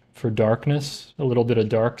splattering for darkness, a little bit of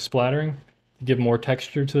dark splattering to give more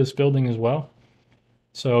texture to this building as well.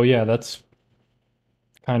 So yeah, that's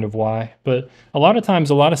kind of why. But a lot of times,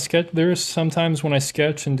 there's sometimes when I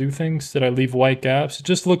sketch and do things that I leave white gaps. It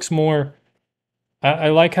just looks more, I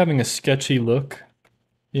like having a sketchy look,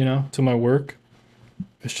 you know, to my work.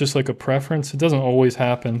 It's just like a preference. It doesn't always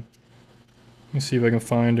happen. Let me see if I can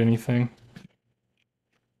find anything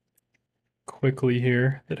quickly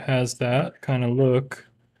here that has that kind of look.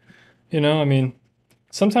 You know, I mean,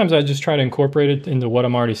 sometimes I just try to incorporate it into what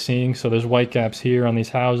I'm already seeing. So there's white gaps here on these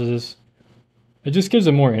houses. It just gives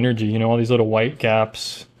it more energy, you know, all these little white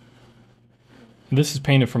gaps. This is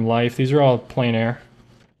painted from life. These are all plein air.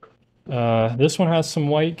 This one has some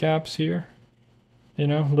white gaps here, you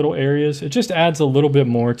know, little areas. It just adds a little bit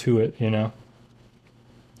more to it, you know.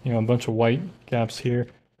 You know, a bunch of white gaps here.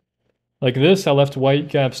 Like this, I left white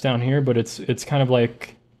gaps down here, but it's kind of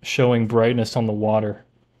like showing brightness on the water,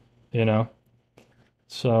 you know.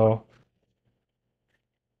 So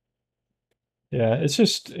yeah, it's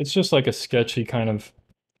just like a sketchy kind of,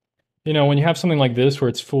 when you have something like this where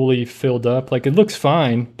it's fully filled up, like it looks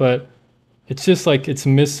fine, but it's just like it's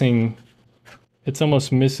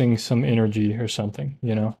almost missing some energy or something,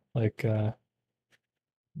 like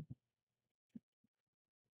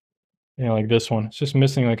like this one. It's just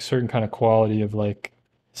missing like certain kind of quality of like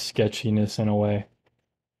sketchiness in a way.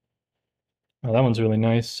 Oh, that one's really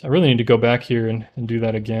nice. I really need to go back here and do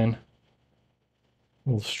that again. A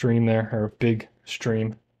little stream there, or a big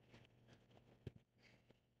stream.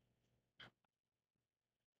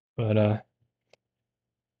 But and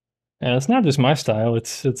it's not just my style,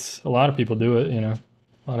 it's a lot of people do it, a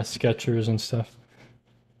lot of sketchers and stuff.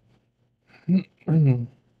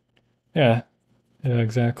 Yeah, yeah,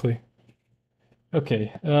 exactly.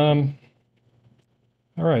 Okay, all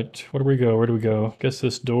right, where do we go? Where do we go? Guess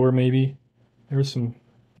this door maybe. There's some.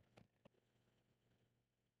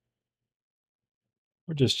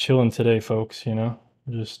 We're just chilling today, folks, We're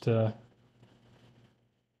just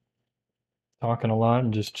talking a lot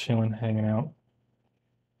and just chilling, hanging out.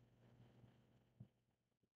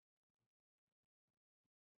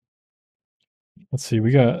 Let's see,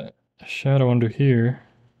 we got a shadow under here.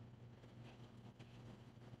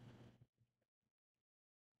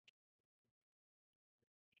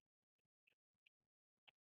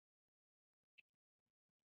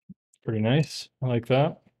 Pretty nice. I like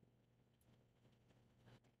that.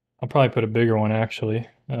 I'll probably put a bigger one actually.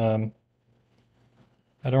 I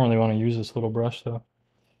don't really want to use this little brush though.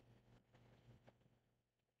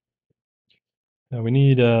 We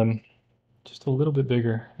need just a little bit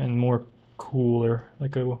bigger and more cooler,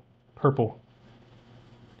 like a purple,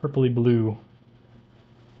 purpley blue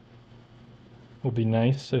will be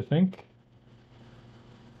nice, I think.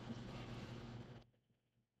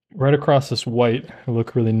 Right across this white will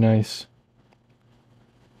look really nice.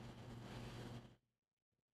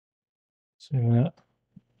 See that?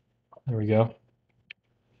 There we go.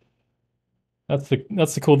 That's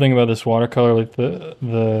the cool thing about this watercolor, like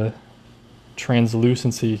the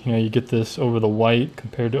translucency. You get this over the white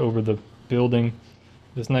compared to over the building.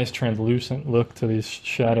 This nice translucent look to these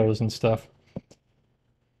shadows and stuff.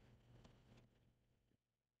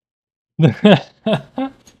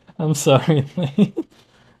 I'm sorry.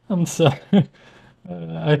 I'm sorry.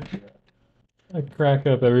 I I crack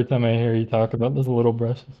up every time I hear you talk about those little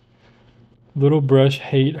brushes. Little brush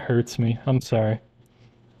hate hurts me. I'm sorry.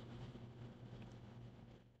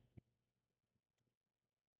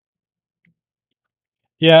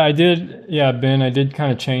 Yeah, I did. Yeah, Ben, I did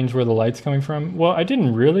kind of change where the light's coming from. Well, I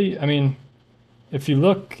didn't really. I mean, if you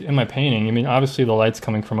look in my painting, I mean, obviously the light's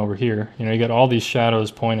coming from over here. You got all these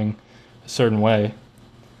shadows pointing a certain way.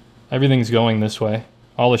 Everything's going this way.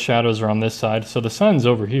 All the shadows are on this side. So the sun's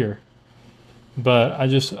over here. But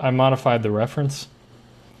I modified the reference.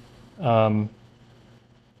 Um,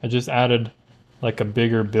 I just added like a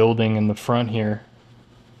bigger building in the front here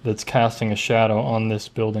that's casting a shadow on this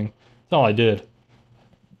building. That's all I did,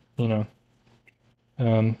 you know.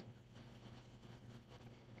 Um,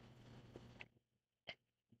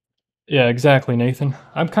 yeah, exactly, Nathan.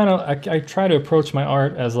 I try to approach my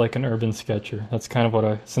art as like an urban sketcher. That's kind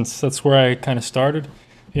of since that's where I kind of started.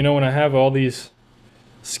 When I have all these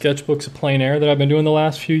sketchbooks of plein air that I've been doing the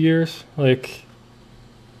last few years, like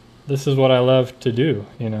this is what I love to do.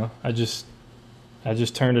 I just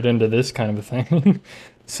turned it into this kind of a thing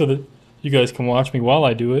so that you guys can watch me while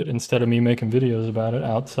I do it instead of me making videos about it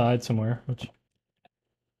outside somewhere, which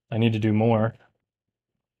I need to do more.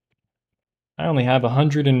 I only have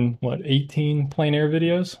 18 plein air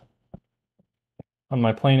videos on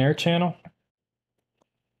my plein air channel.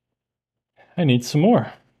 I need some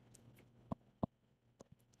more.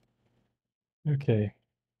 Okay,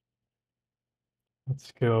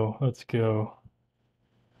 let's go. Let's go.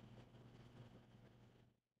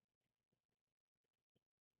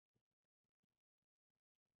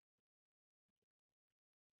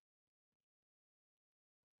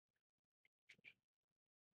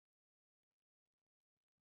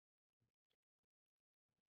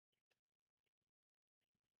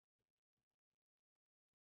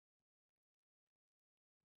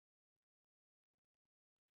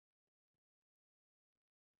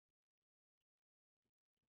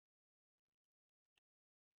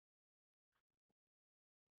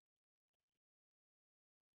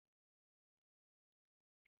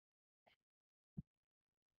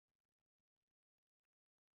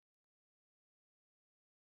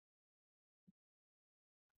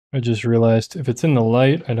 I just realized if it's in the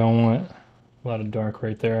light, I don't want a lot of dark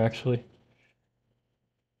right there, actually.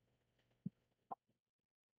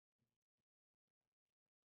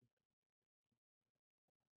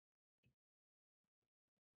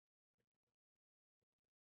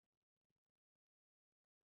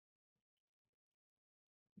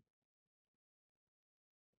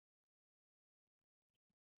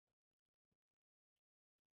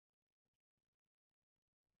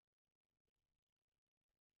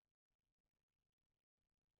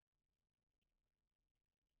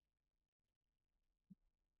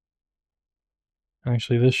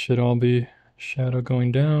 Actually, this should all be shadow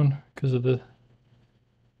going down because of the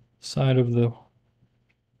side of the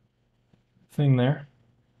thing there.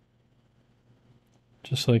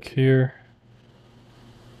 Just like here.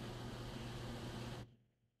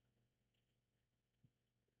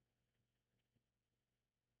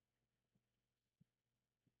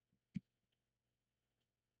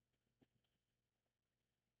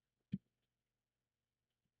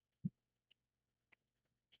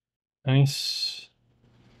 Nice.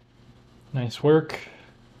 Nice work.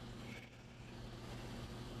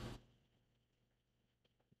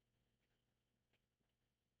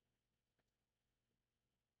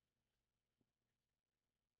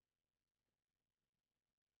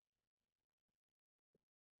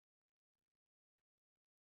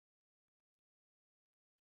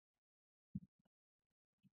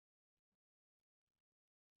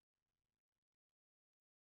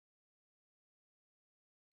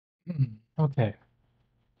 Okay.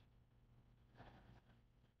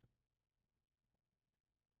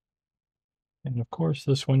 And of course,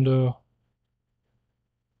 this window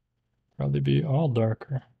probably be all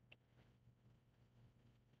darker.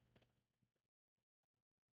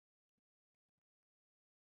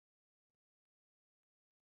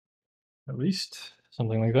 At least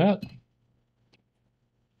something like that.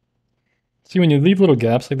 See, when you leave little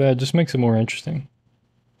gaps like that, it just makes it more interesting.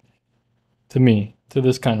 To me, to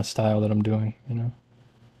this kind of style that I'm doing, you know.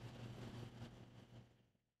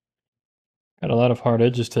 Got a lot of hard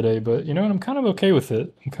edges today, but you know what? I'm kind of okay with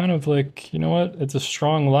it. I'm kind of like, you know what? It's a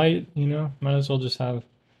strong light, you know? Might as well just have a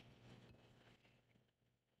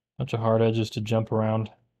bunch of hard edges to jump around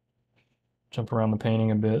the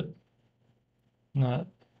painting a bit. Not,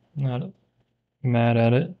 not mad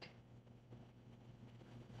at it.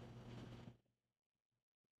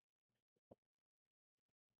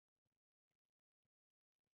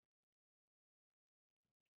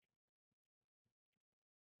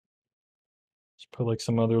 Just put like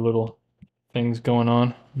some other little things going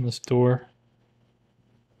on this door.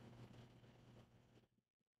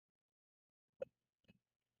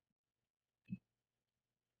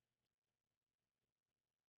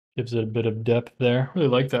 Gives it a bit of depth there. Really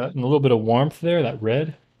like that. And a little bit of warmth there, that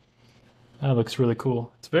red. That looks really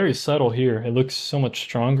cool. It's very subtle here. It looks so much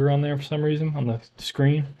stronger on there for some reason on the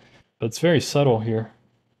screen. But it's very subtle here.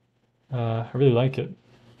 I really like it.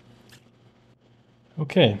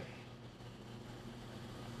 Okay.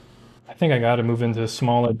 I think I got to move into a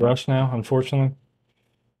smaller brush now, unfortunately.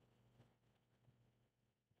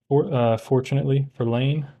 Fortunately for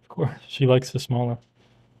Lane, of course. She likes the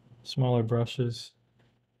smaller brushes,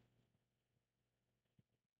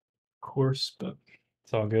 of course, but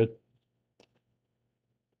it's all good.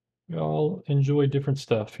 We all enjoy different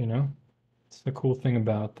stuff, you know? It's the cool thing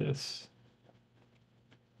about this.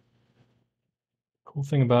 Cool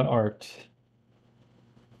thing about art.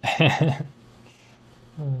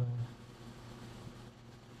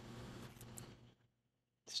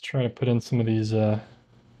 Let's try to put in some of these.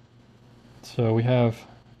 So we have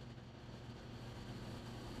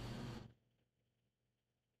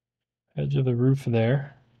edge of the roof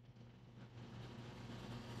there.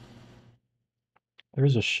 There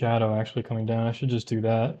is a shadow actually coming down. I should just do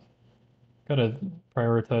that. Gotta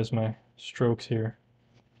prioritize my strokes here.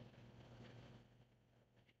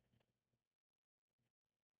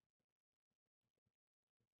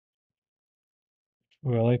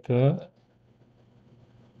 Ooh, I like that.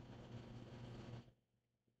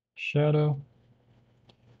 Shadow.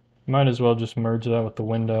 Might as well just merge that with the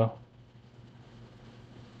window.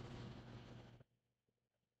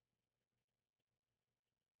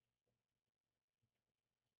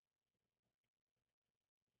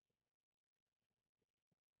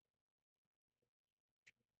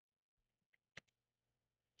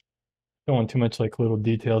 Don't want too much like little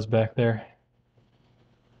details back there.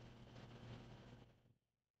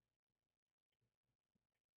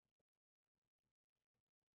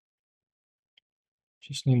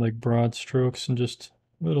 Just need like broad strokes and just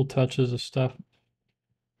little touches of stuff.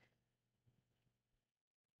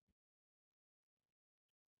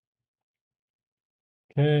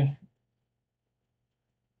 Okay.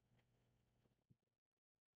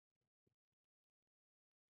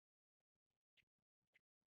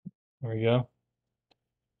 There we go.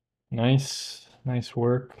 Nice. Nice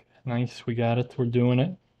work. Nice. We got it. We're doing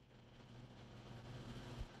it.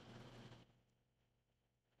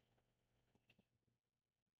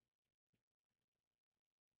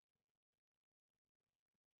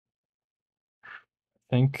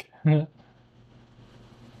 I think.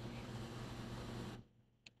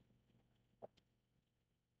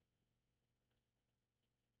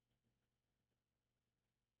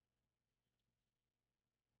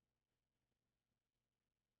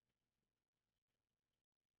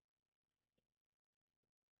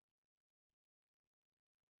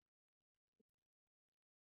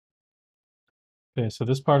 Okay, so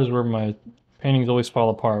this part is where my paintings always fall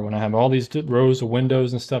apart when I have all these rows of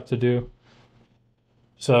windows and stuff to do.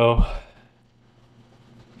 So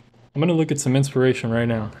I'm gonna look at some inspiration right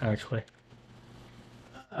now, actually.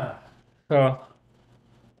 So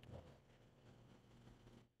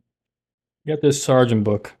got this Sargent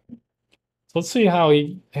book. So let's see how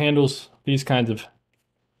he handles these kinds of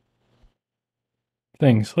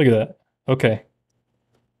things. Look at that. Okay.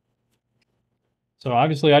 So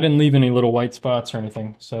obviously I didn't leave any little white spots or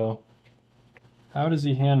anything. So how does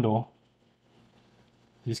he handle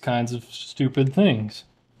these kinds of stupid things?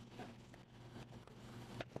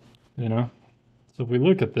 You know? So if we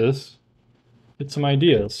look at this, get some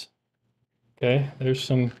ideas. Okay, there's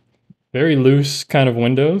some very loose kind of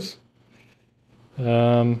windows.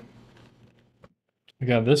 We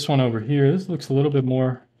got this one over here. This looks a little bit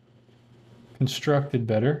more constructed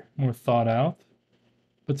better, more thought out.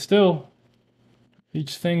 But still,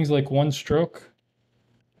 each thing's like one stroke.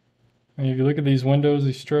 And if you look at these windows,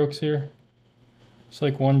 these strokes here, it's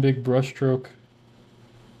like one big brush stroke.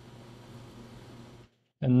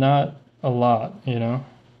 And not a lot, you know?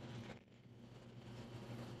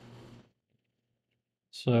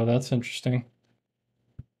 So that's interesting.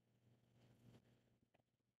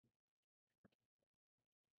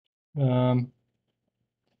 Um,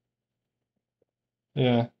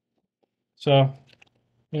 yeah. So,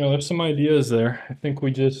 there's some ideas there. I think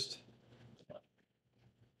we just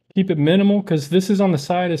keep it minimal because this is on the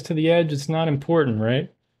side as to the edge. It's not important,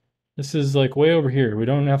 right? This is like way over here. We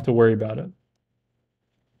don't have to worry about it.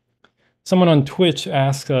 Someone on Twitch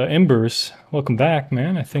asked, Embers, welcome back,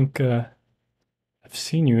 man. I think I've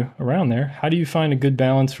seen you around there. How do you find a good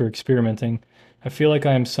balance for experimenting? I feel like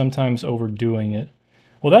I am sometimes overdoing it.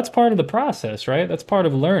 Well, that's part of the process, right? That's part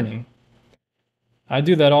of learning. I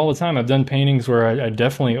do that all the time. I've done paintings where I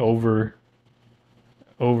definitely overdone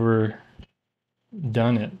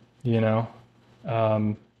it, you know.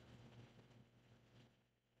 Um,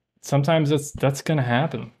 Sometimes that's gonna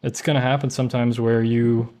happen. It's gonna happen sometimes where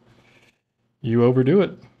you overdo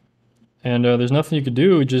it, and there's nothing you could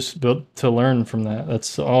do just to learn from that.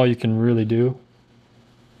 That's all you can really do.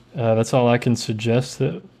 That's all I can suggest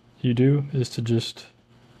that you do is to just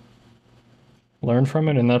learn from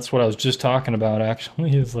it, and that's what I was just talking about.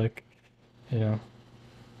 Actually, is like, you know,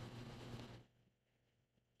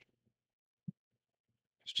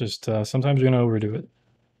 it's just sometimes you're gonna overdo it,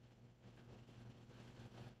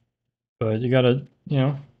 but you gotta,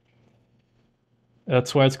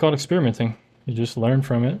 that's why it's called experimenting. You just learn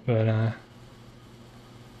from it, but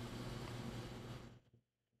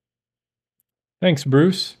thanks,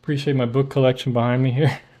 Bruce. Appreciate my book collection behind me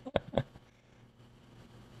here.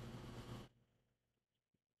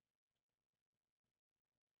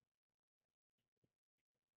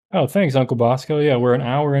 Oh, thanks, Uncle Bosco. Yeah, we're an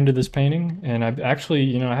hour into this painting, and I've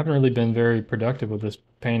actually, I haven't really been very productive with this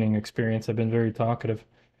painting experience. I've been very talkative.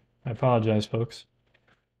 I apologize, folks.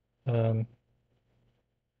 Um,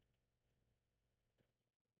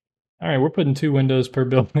 all right, we're putting 2 windows per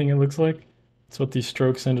building, it looks like. That's what these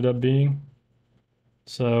strokes ended up being.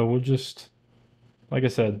 So we'll just, like I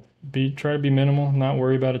said, try to be minimal, not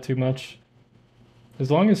worry about it too much.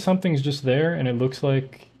 As long as something's just there and it looks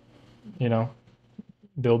like, you know,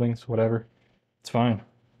 buildings, whatever, it's fine.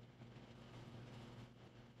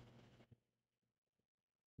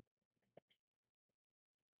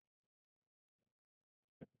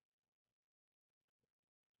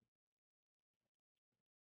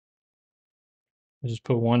 I'll just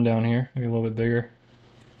put one down here, maybe a little bit bigger.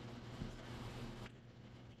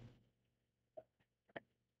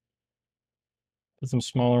 Put some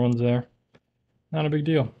smaller ones there. Not a big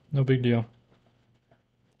deal. No big deal.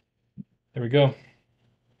 There we go.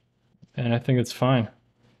 And I think it's fine.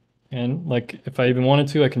 And like, if I even wanted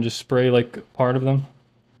to, I can just spray like part of them.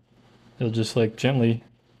 It'll just like gently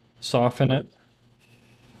soften it.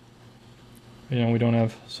 We don't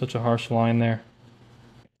have such a harsh line there.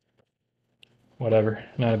 Whatever,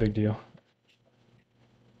 not a big deal.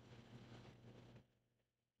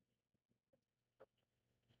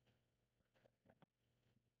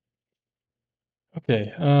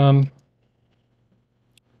 Okay,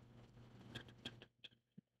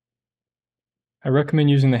 I recommend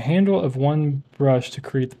using the handle of one brush to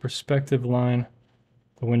create the perspective line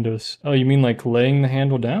the windows. Oh, you mean like laying the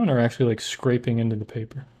handle down or actually like scraping into the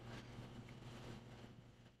paper?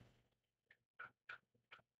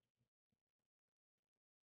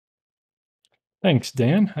 Thanks,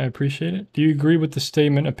 Dan. I appreciate it. Do you agree with the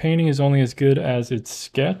statement, a painting is only as good as its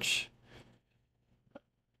sketch?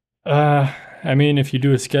 Uh, I mean, if you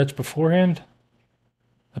do a sketch beforehand,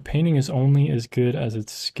 a painting is only as good as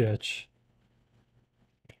its sketch.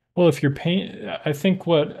 Well, if you're paint, I think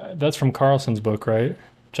what that's from Carlson's book, right?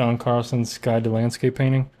 John Carlson's Guide to Landscape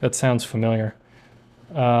Painting. That sounds familiar.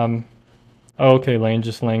 Um, oh, okay, Lane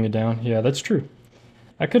just laying it down. Yeah, that's true.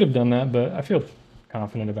 I could have done that, but I feel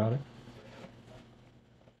confident about it.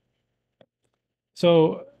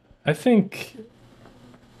 So I think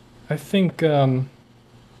I think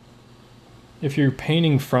if you're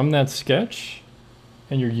painting from that sketch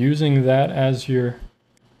and you're using that as your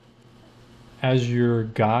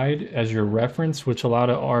guide, as your reference, which a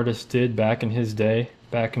lot of artists did back in his day,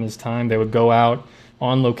 back in his time, they would go out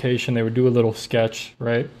on location, they would do a little sketch,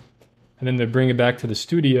 right? And then they'd bring it back to the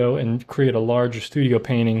studio and create a larger studio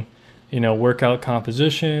painting, work out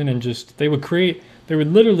composition and just they would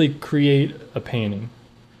literally create a painting.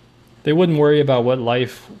 They wouldn't worry about what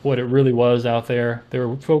it really was out there. They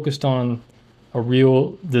were focused on a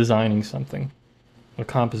real designing something, a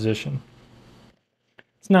composition.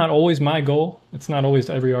 It's not always my goal. It's not always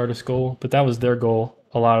every artist's goal, but that was their goal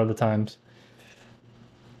a lot of the times.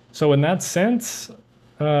 So in that sense,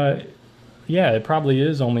 uh, yeah, it probably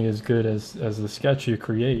is only as good as the sketch you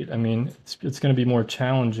create. I mean, it's going to be more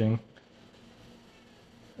challenging,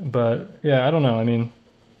 but yeah, I don't know. I mean,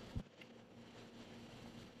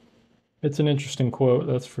 it's an interesting quote,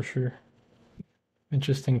 that's for sure.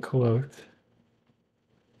 Interesting quote.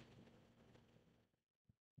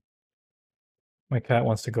 My cat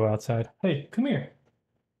wants to go outside. Hey, come here.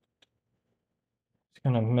 She's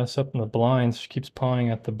gonna mess up the blinds. She keeps pawing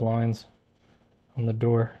at the blinds on the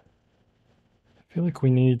door. I feel like we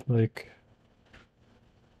need like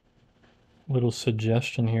a little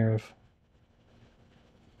suggestion here of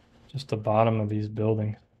just the bottom of these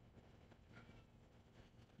buildings.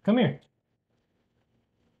 Come here.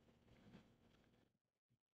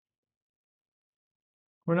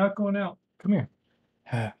 We're not going out. Come here.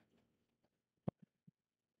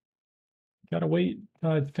 Gotta wait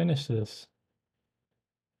till I finish this.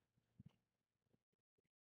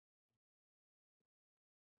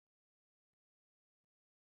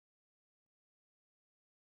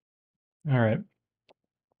 All right.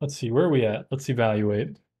 Let's see. Where are we at? Let's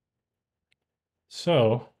evaluate.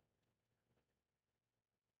 So,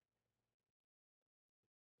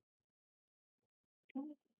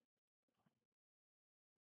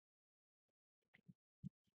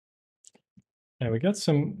 yeah, we got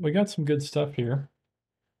some good stuff here.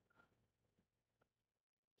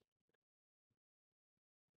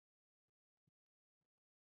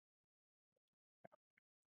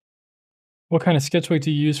 What kind of sketchbook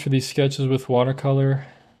do you use for these sketches with watercolor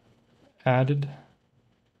added?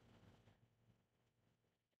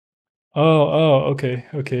 Okay,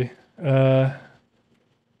 okay. Uh,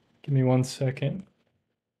 Give me 1 second.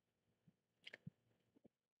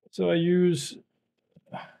 So I use,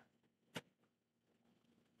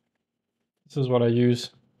 this is what I use.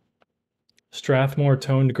 Strathmore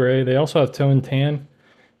toned gray. They also have toned tan.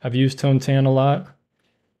 I've used toned tan a lot.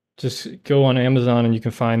 Just go on Amazon and you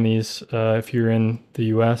can find these if you're in the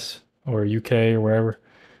US or UK or wherever.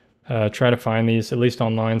 Try to find these at least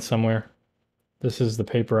online somewhere. This is the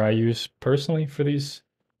paper I use personally for these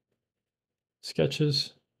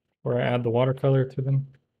sketches where I add the watercolor to them.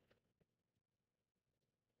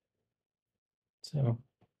 So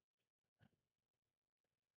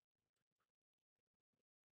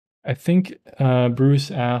I think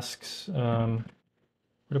Bruce asks, where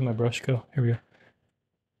did my brush go? Here we go.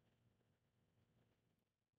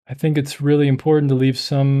 I think it's really important to leave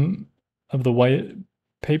some of the white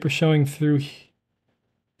paper showing through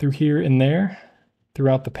here and there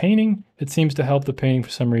throughout the painting. It seems to help the painting for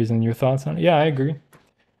some reason. Your thoughts on it? Yeah, I agree.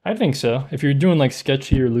 I think so. If you're doing like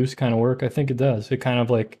sketchy or loose kind of work, I think it does. It kind of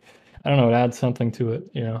like, I don't know, it adds something to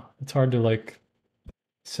it, It's hard to like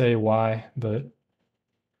say why, but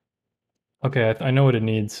okay, I know what it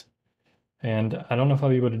needs. And I don't know if I'll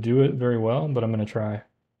be able to do it very well, but I'm gonna try.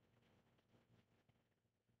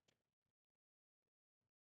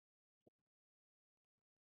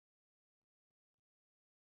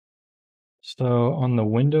 So on the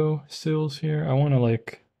window sills here, I want to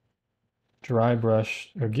like dry brush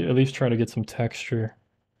or at least try to get some texture.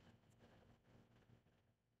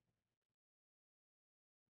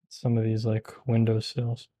 Some of these like window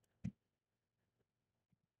sills.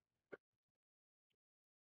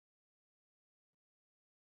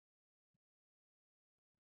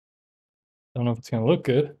 Don't know if it's gonna look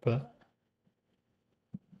good, but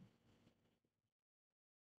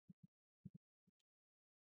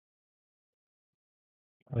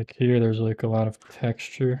like here, there's like a lot of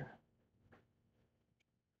texture.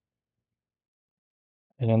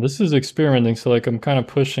 And this is experimenting, so like I'm kind of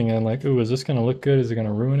pushing and like, ooh, is this gonna look good? Is it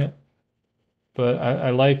gonna ruin it? But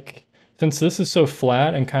I like, Since this is so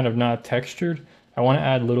flat and kind of not textured, I want to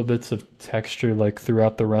add little bits of texture like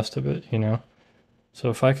throughout the rest of it, you know?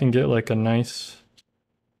 So if I can get like a nice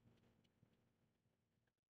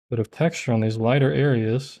bit of texture on these lighter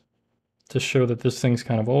areas to show that this thing's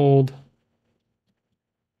kind of old.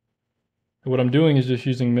 What I'm doing is just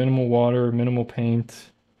using minimal water, minimal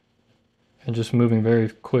paint, and just moving very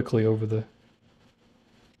quickly over the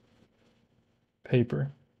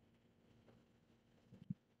paper.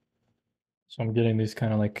 So I'm getting these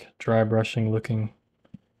kind of like dry brushing looking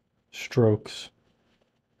strokes.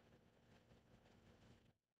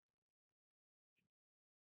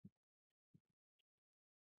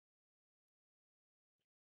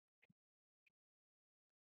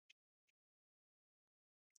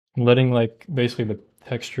 I'm letting like basically the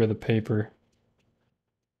texture of the paper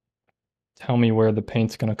tell me where the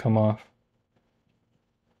paint's gonna come off.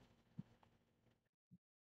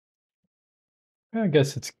 I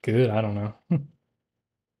guess it's good, I don't know.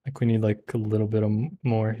 Like we need like a little bit of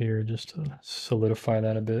more here just to solidify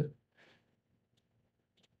that a bit.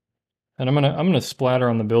 And I'm gonna splatter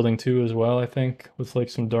on the building too as well, I think, with like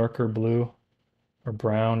some darker blue or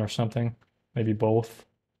brown or something. Maybe both.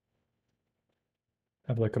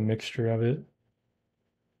 Have like a mixture of it.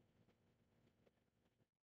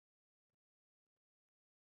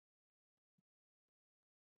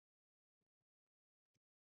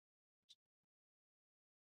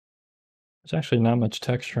 There's actually not much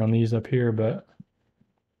texture on these up here, but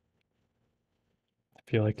I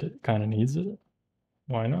feel like it kind of needs it.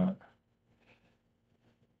 Why not?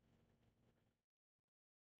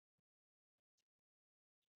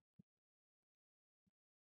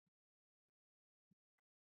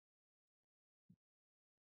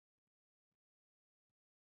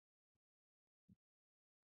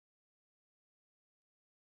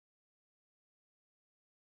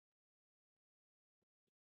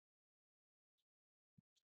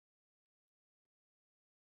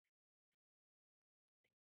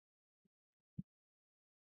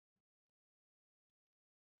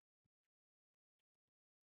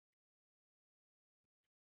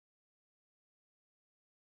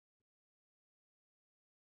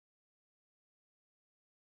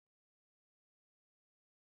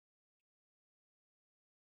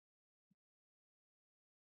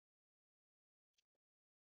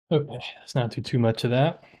 Okay, let's not do too much of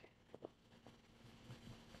that.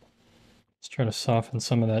 Let's try to soften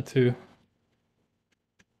some of that too.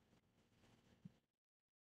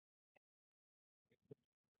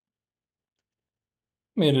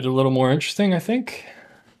 Made it a little more interesting, I think.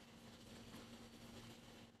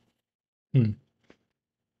 Hmm.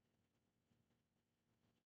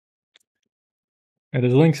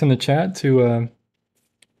 There's links in the chat to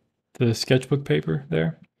the sketchbook paper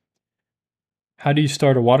there. How do you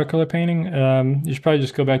start a watercolor painting? You should probably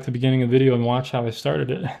just go back to the beginning of the video and watch how I started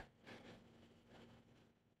it.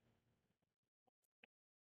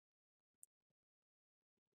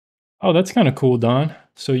 Oh, that's kind of cool, Don.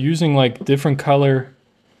 So using like different colors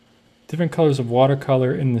of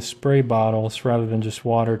watercolor in the spray bottles rather than just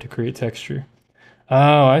water to create texture.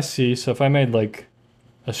 Oh, I see. So if I made like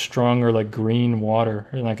a stronger like green water,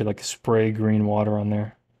 or like spray green water on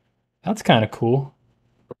there, that's kind of cool.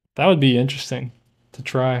 That would be interesting to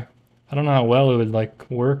try. I don't know how well it would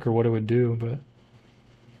like work or what it would do, but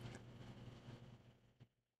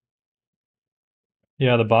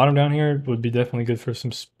yeah, the bottom down here would be definitely good for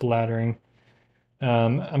some splattering.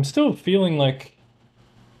 I'm still feeling like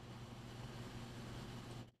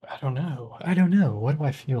I don't know. I don't know. What do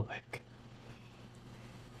I feel like?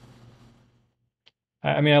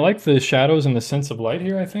 I mean, I like the shadows and the sense of light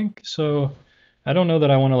here, I think. So I don't know that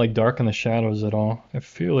I want to like darken the shadows at all. I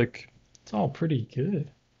feel like it's all pretty good.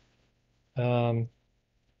 Um,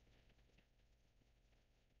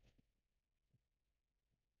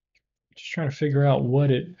 just trying to figure out what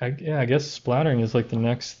yeah, I guess splattering is like the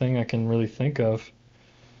next thing I can really think of.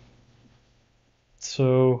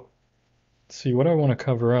 So let's see, what do I want to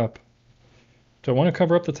cover up? Do I want to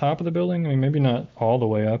cover up the top of the building? I mean, maybe not all the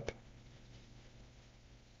way up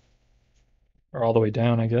or all the way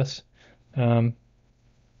down, I guess. Um,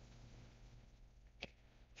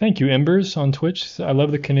 Thank you, Embers on Twitch. I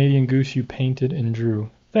love the Canadian goose you painted and drew.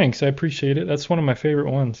 Thanks, I appreciate it. That's one of my favorite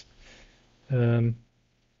ones. Um,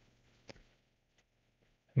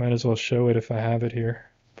 Might as well show it if I have it here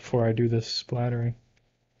before I do this splattering.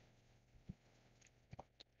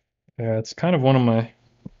 Yeah, it's kind of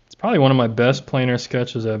it's probably one of my best planar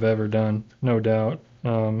sketches I've ever done, no doubt.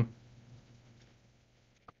 Yeah,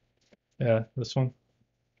 this one.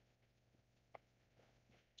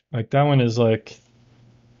 Like that one is like,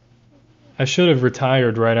 I should have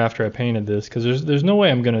retired right after I painted this because there's no way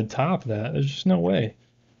I'm gonna top that. There's just no way.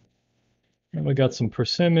 And we got some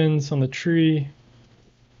persimmons on the tree.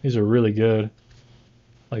 These are really good.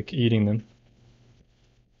 Like eating them.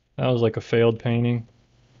 That was like a failed painting.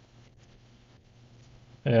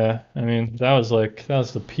 Yeah, I mean that was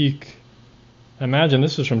the peak. Imagine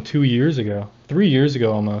this was from 2 years ago, 3 years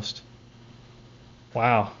ago almost.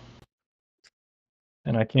 Wow.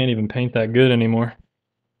 And I can't even paint that good anymore.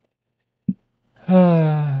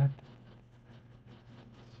 Ah,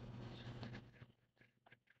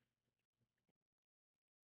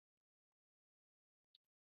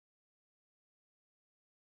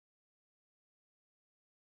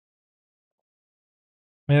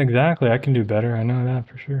 yeah, exactly. I can do better. I know that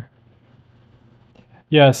for sure.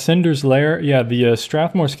 Yeah, Cinder's Lair. Yeah, the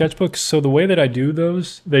Strathmore sketchbooks. So the way that I do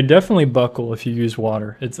those, they definitely buckle if you use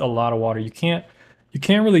water. It's a lot of water. You can't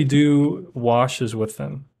really do washes with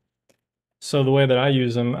them. So the way that I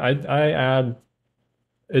use them, I add.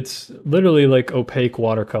 It's literally like opaque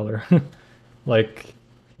watercolor, like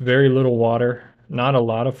very little water, not a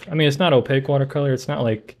lot of. I mean, it's not opaque watercolor. It's not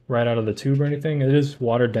like right out of the tube or anything. It is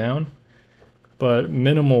watered down, but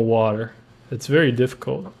minimal water. It's very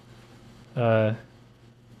difficult. Uh,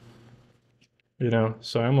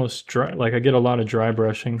 so I almost dry, like I get a lot of dry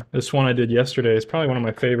brushing. This one I did yesterday is probably one of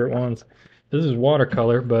my favorite ones. This is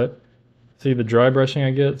watercolor, but see the dry brushing I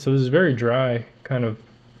get? So this is very dry kind of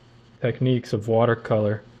techniques of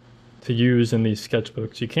watercolor to use in these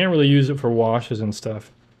sketchbooks. You can't really use it for washes and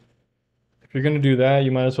stuff. If you're gonna do that,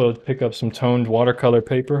 you might as well pick up some toned watercolor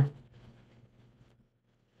paper,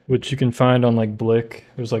 which you can find on like Blick.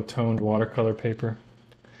 There's like toned watercolor paper.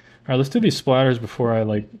 All right, let's do these splatters before I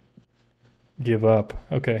like give up.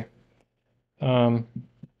 Okay. Um,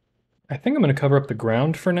 I think I'm gonna cover up the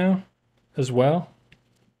ground for now as well,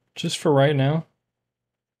 just for right now,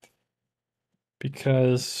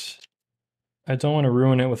 because I don't want to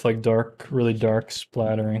ruin it with like dark, really dark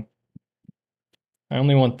splattering. I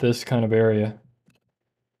only want this kind of area.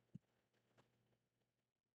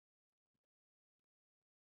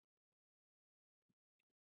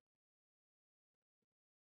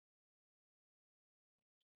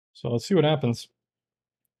 So let's see what happens.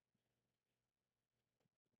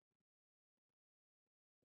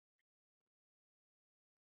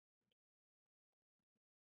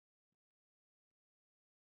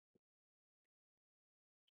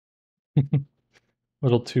 A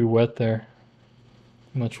little too wet there.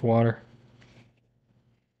 Much water.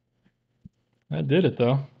 I did it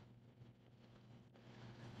though.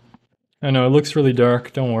 I know it looks really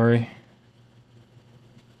dark. Don't worry.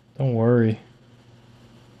 Don't worry.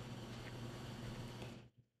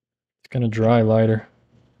 It's gonna dry lighter.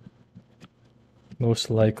 Most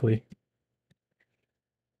likely.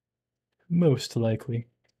 Most likely.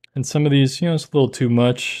 And some of these, it's a little too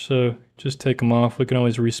much, so just take them off. We can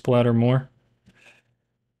always resplatter more.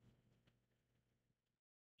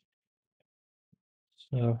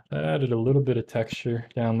 So that added a little bit of texture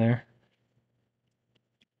down there.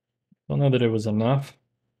 Don't know that it was enough.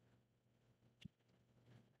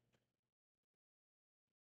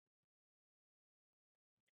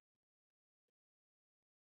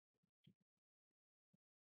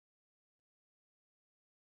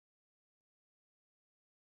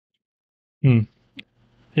 Hmm.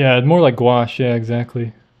 Yeah, more like gouache. Yeah,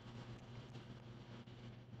 exactly.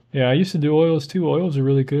 Yeah, I used to do oils too. Oils are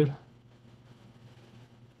really good.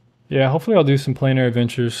 Yeah, hopefully I'll do some plein air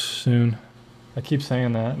adventures soon. I keep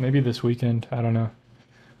saying that. Maybe this weekend. I don't know.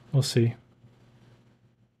 We'll see.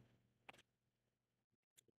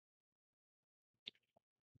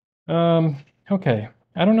 Um, okay.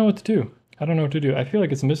 I don't know what to do. I don't know what to do. I feel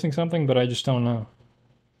like it's missing something, but I just don't know.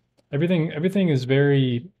 Everything is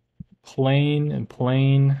very plain and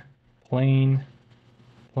plain, plain,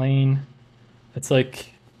 plain. It's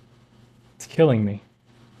like it's killing me.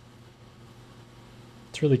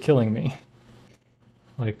 It's really killing me.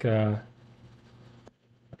 Like I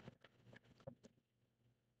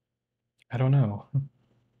don't know.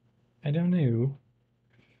 I don't know.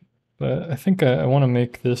 But I think I want to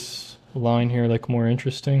make this line here like more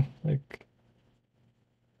interesting. Like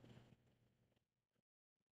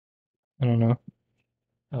I don't know.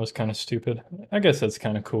 That was kind of stupid. I guess that's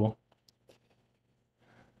kind of cool.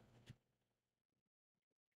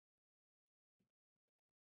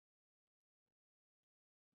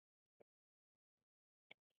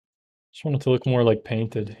 Just want it to look more like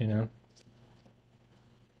painted.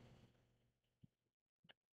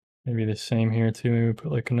 Maybe the same here too. Maybe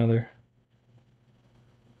put like another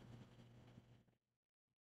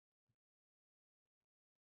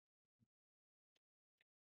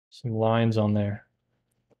some lines on there.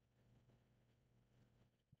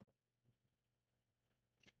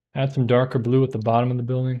 Add some darker blue at the bottom of the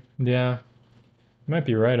building. Yeah, you might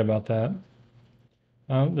be right about that.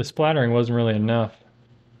 The splattering wasn't really enough.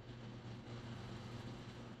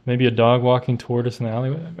 Maybe a dog walking toward us in the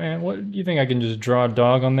alleyway. Man, what do you think? I can just draw a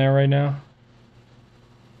dog on there right now?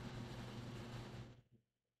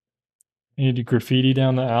 You need to graffiti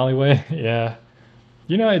down the alleyway? Yeah.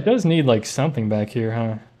 You know, it does need like something back here,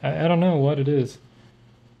 huh? I don't know what it is.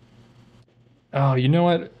 Oh, you know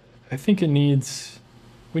what? I think it needs.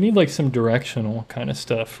 We need like some directional kind of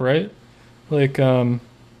stuff, right? Like, I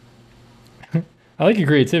like your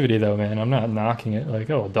creativity though, man. I'm not knocking it. Like,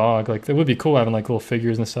 oh, a dog. Like, it would be cool having like little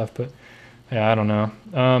figures and stuff, but yeah, I don't know.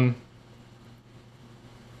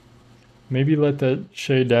 Maybe let that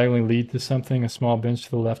shade diagonally lead to something. A small bench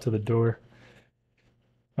to the left of the door.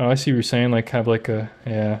 Oh, I see what you're saying. Like, have like a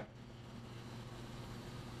yeah.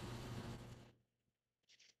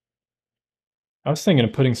 I was thinking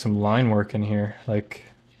of putting some line work in here, like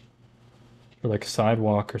for like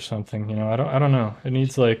sidewalk or something. You know, I don't know. It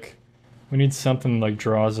needs like we need something like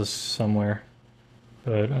draws us somewhere.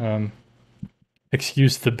 But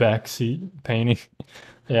excuse the backseat painting.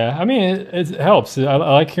 Yeah, I mean it helps. I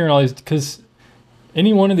like hearing all these because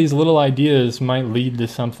any one of these little ideas might lead to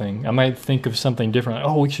something. I might think of something different. Like,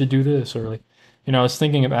 oh, we should do this, or like, you know, I was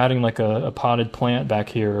thinking of adding like a potted plant back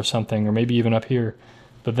here or something, or maybe even up here.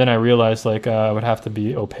 But then I realized like I would have to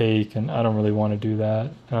be opaque, and I don't really want to do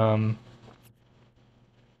that.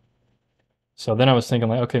 So then I was thinking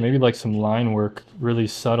like, okay, maybe like some line work, really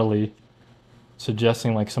subtly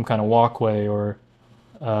suggesting like some kind of walkway or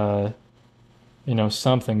uh, you know,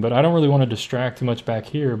 something. But I don't really want to distract too much back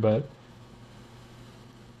here. But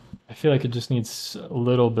I feel like it just needs a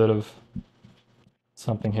little bit of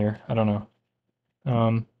something here. I don't know.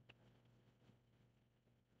 Um,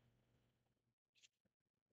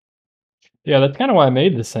 yeah, that's kind of why I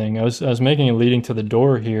made this thing. I was making it leading to the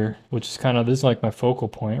door here, which is kind of this is like my focal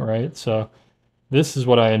point, right? So this is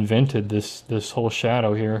what I invented this whole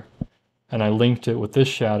shadow here, and I linked it with this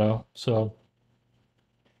shadow. So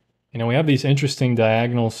you know we have these interesting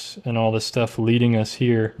diagonals and all this stuff leading us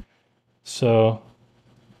here. So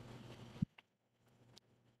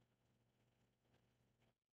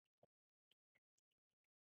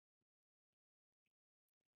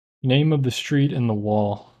name of the street and the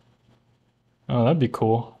wall. Oh, that'd be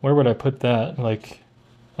cool. Where would I put that? Like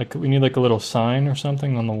we need like a little sign or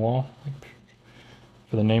something on the wall like,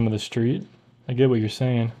 for the name of the street. I get what you're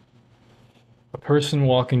saying. A person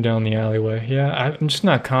walking down the alleyway. Yeah, I'm just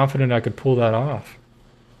not confident I could pull that off.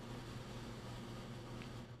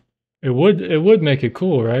 It would make it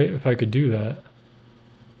cool, right? If I could do that.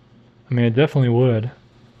 I mean, it definitely would.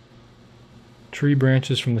 Tree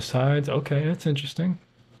branches from the sides. Okay, that's interesting.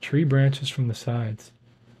 Tree branches from the sides.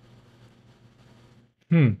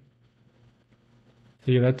 Hmm.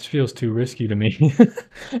 See, that feels too risky to me.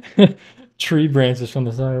 Tree branches from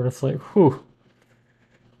the side. That's like, whew.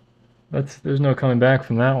 There's no coming back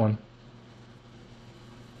from that one.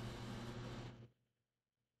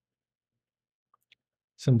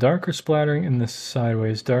 Some darker splattering in the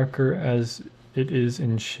sideways, darker as it is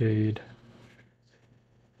in shade.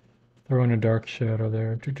 Throw in a dark shadow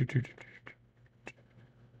there.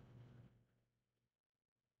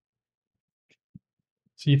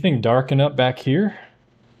 So you think darken up back here?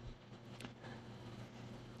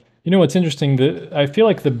 You know what's interesting? I feel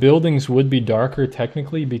like the buildings would be darker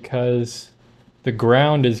technically because the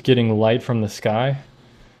ground is getting light from the sky,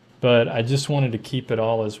 but I just wanted to keep it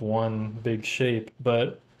all as one big shape.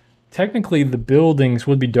 But technically the buildings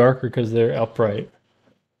would be darker because they're upright.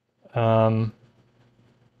 Um,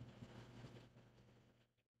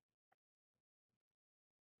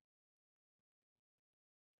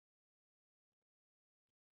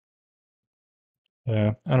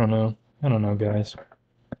 yeah, I don't know. I don't know, guys.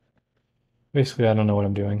 Basically, I don't know what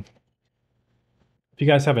I'm doing. If you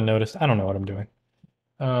guys haven't noticed, I don't know what I'm doing.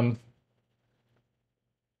 Um,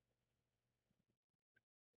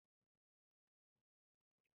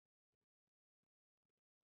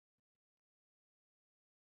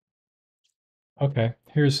 okay,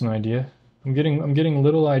 here's an idea. I'm getting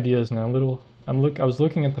little ideas now. I was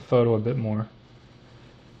looking at the photo a bit more,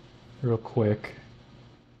 real quick.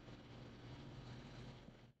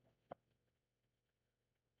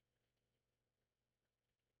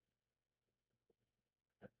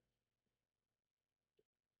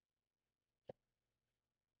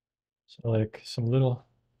 So like some little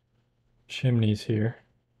chimneys here.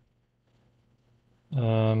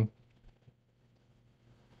 Um,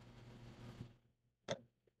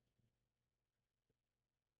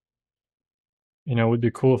 you know, it would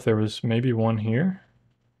be cool if there was maybe one here.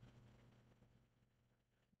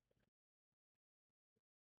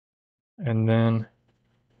 And then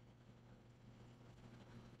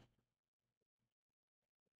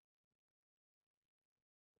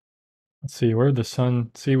let's see where the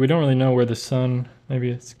sun, see, we don't really know where the sun,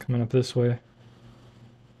 maybe it's coming up this way.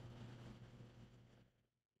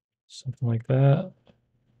 Something like that.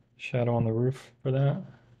 Shadow on the roof for that.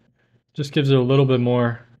 Just gives it a little bit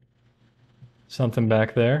more something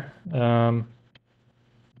back there.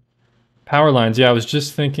 Power lines, yeah, I was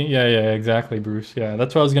just thinking, yeah, exactly, Bruce. Yeah,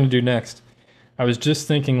 that's what I was gonna do next. I was just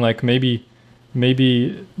thinking like maybe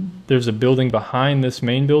there's a building behind this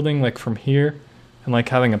main building, like from here, and like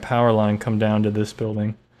having a power line come down to this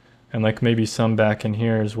building, and like maybe some back in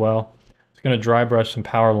here as well. I was gonna dry brush some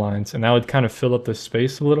power lines, and that would kind of fill up the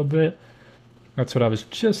space a little bit. That's what I was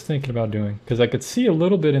just thinking about doing, because I could see a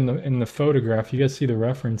little bit in the photograph. You guys see the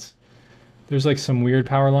reference? There's like some weird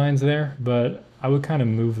power lines there, but I would kind of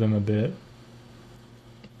move them a bit.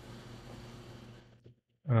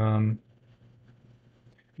 Um,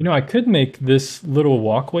 you know, I could make this little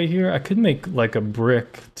walkway here. I could make like a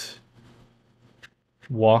bricked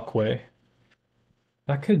walkway.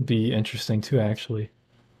 That could be interesting too, actually.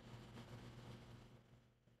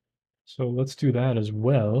 So let's do that as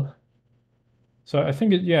well. So I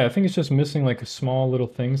think yeah, I think it's just missing like a small little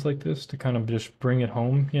things like this to kind of just bring it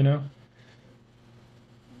home, you know?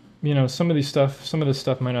 You know, some of this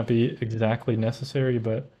stuff might not be exactly necessary,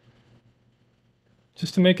 but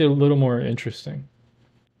just to make it a little more interesting.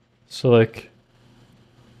 So like,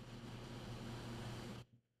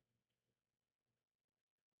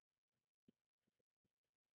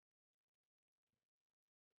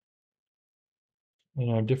 you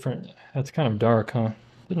know, different, that's kind of dark, huh?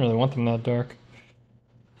 Didn't really want them that dark.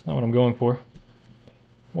 Not what I'm going for.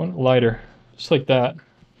 One lighter, just like that.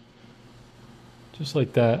 Just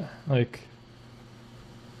like that. Like,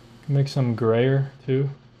 make some grayer too.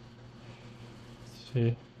 Let's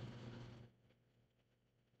see.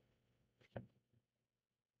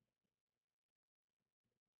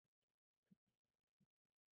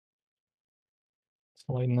 Let's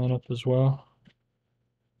lighten that up as well.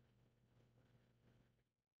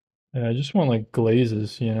 Yeah, I just want like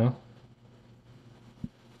glazes, you know?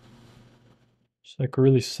 Just like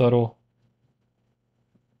really subtle.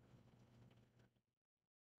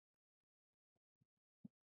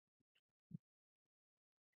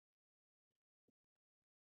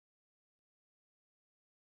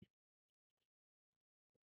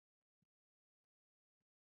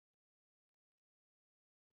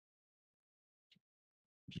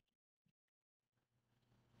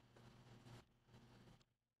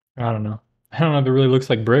 I don't know. I don't know if it really looks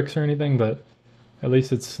like bricks or anything, but at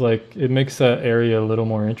least it's like, it makes that area a little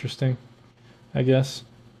more interesting, I guess,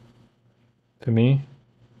 to me.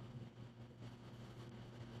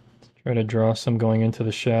 Try to draw some going into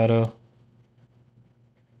the shadow.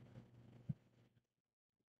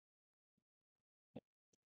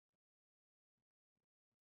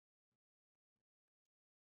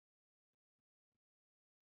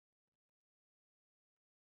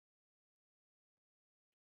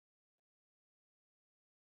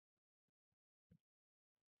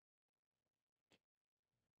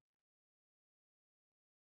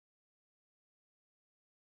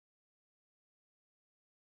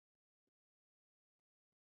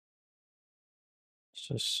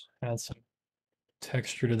 Let's just add some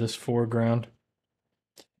texture to this foreground.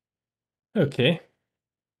 Okay.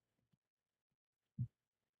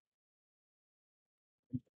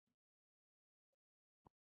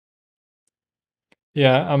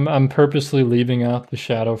 Yeah, I'm purposely leaving out the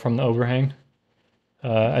shadow from the overhang.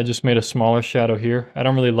 I just made a smaller shadow here. I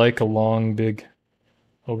don't really like a long, big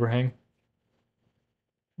overhang.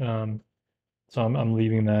 Um, so I'm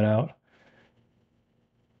leaving that out.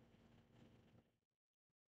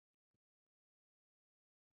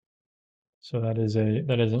 So that is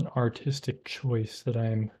an artistic choice that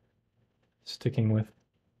I'm sticking with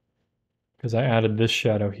because I added this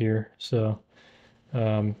shadow here. So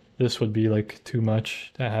this would be like too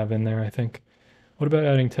much to have in there, I think. What about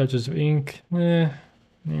adding touches of ink? Eh.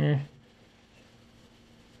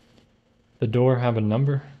 The door have a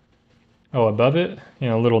number? Oh, above it? You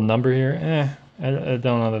know, a little number here? I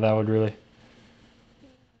don't know that that would really.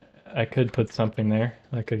 I could put something there.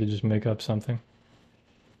 Like I could just make up something.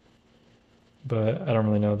 But I don't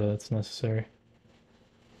really know that it's necessary.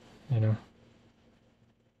 You know?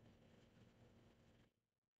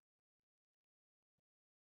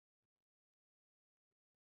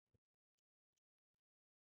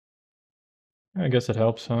 I guess it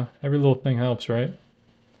helps, huh? Every little thing helps, right?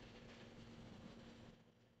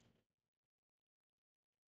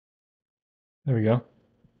 There we go.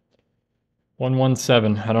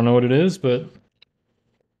 117. I don't know what it is, but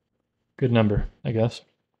Good number, I guess.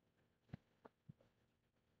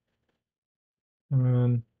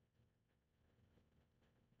 Um,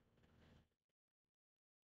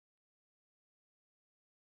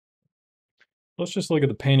 let's just look at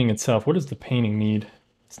the painting itself. What does the painting need?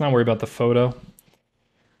 Let's not worry about the photo.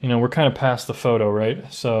 You know, we're kind of past the photo,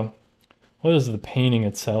 right? So what does the painting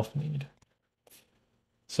itself need?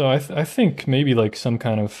 So I think maybe like some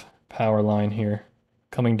kind of power line here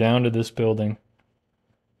coming down to this building.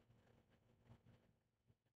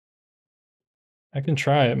 I can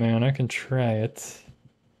try it, man. I can try it.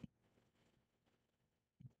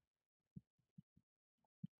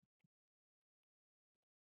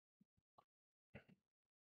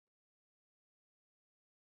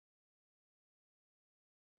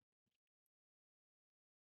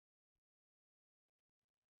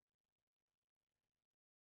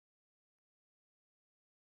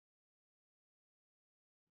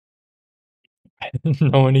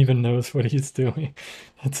 No one even knows what he's doing.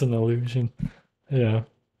 It's an illusion. Yeah.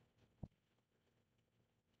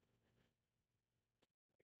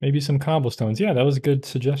 Maybe some cobblestones. Yeah, that was a good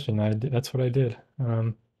suggestion. That's what I did.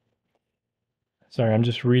 Sorry, I'm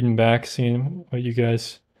just reading back, seeing what you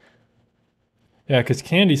guys. Yeah, because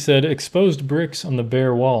Candy said exposed bricks on the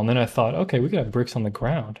bare wall, and then I thought, okay, we could have bricks on the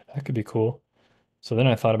ground. That could be cool. So then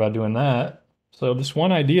I thought about doing that. So this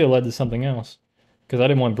one idea led to something else, because I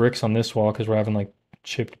didn't want bricks on this wall because we're having like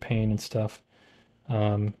chipped paint and stuff.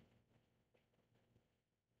 Um,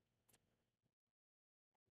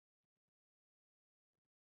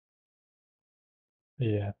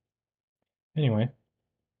 yeah. Anyway,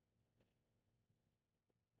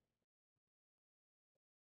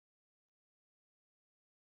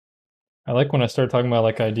 I like when I start talking about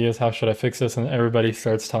like ideas. How should I fix this? And everybody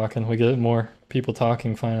starts talking. We get more people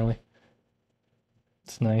talking finally.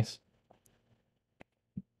 It's nice.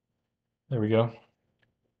 There we go.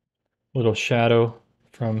 Little shadow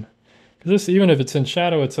from, because this, even if it's in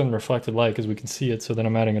shadow, it's in reflected light because we can see it. So then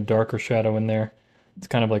I'm adding a darker shadow in there. It's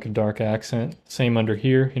kind of like a dark accent. Same under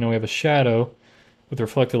here. You know, we have a shadow with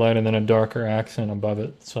reflected light and then a darker accent above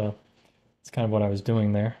it. So it's kind of what I was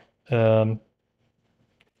doing there. Um,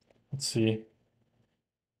 let's see.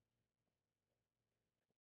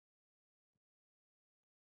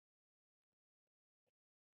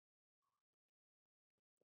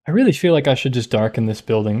 I really feel like I should just darken this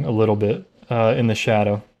building a little bit in the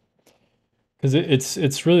shadow because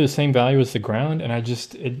it's really the same value as the ground, and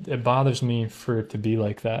it bothers me for it to be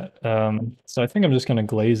like that. So I think I'm just gonna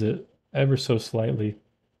glaze it ever so slightly,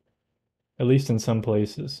 at least in some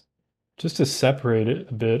places, just to separate it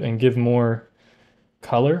a bit and give more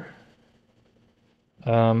color.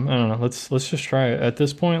 I don't know. Let's just try it. At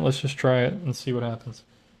this point, let's just try it and see what happens.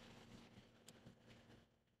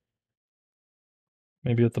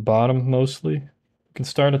 Maybe at the bottom mostly. We can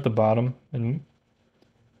start at the bottom and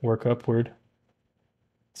work upward.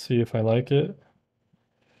 See if I like it.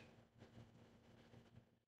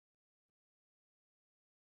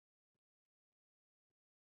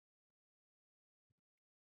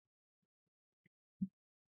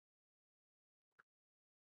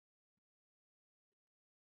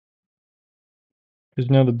 Because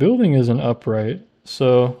now the building isn't upright,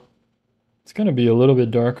 so it's going to be a little bit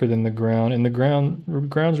darker than the ground. And the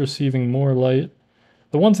ground's receiving more light.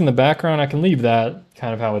 The ones in the background, I can leave that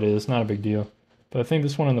kind of how it is, not a big deal. But I think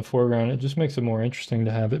this one in the foreground, it just makes it more interesting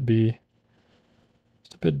to have it be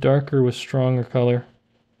just a bit darker with stronger color.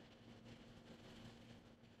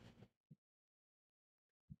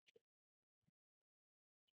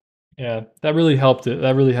 Yeah, that really helped it.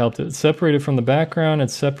 That really helped it. It's separated from the background,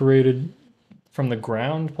 it's separated from the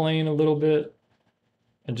ground plane a little bit.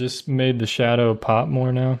 It just made the shadow pop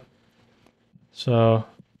more now. So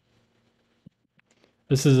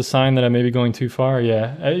this is a sign that I may be going too far.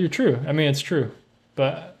 Yeah, you're true. I mean, it's true.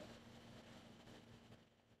 But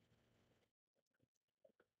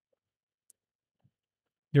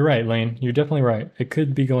you're right, Lane. You're definitely right. It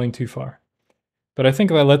could be going too far. But I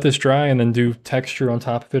think if I let this dry and then do texture on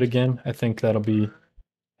top of it again, I think that'll be,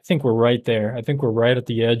 I think we're right there. I think we're right at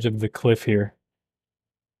the edge of the cliff here,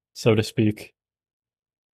 so to speak.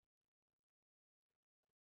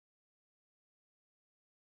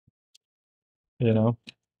 You know,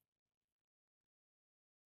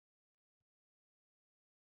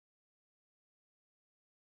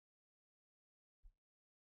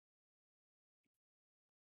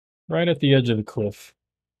 right at the edge of the cliff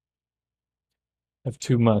of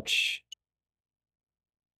too much.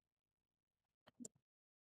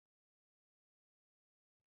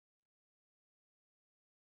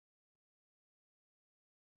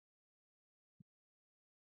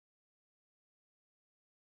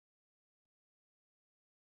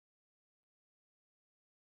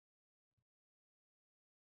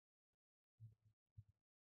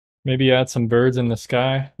 Maybe add some birds in the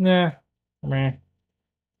sky. Nah, meh.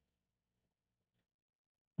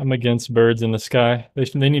 I'm against birds in the sky.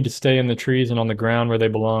 They need to stay in the trees and on the ground where they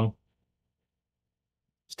belong.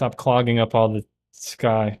 Stop clogging up all the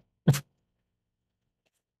sky.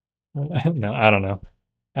 No, I don't know.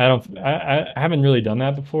 I haven't really done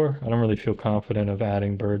that before. I don't really feel confident of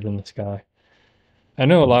adding birds in the sky. I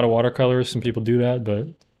know a lot of watercolors, some people do that, but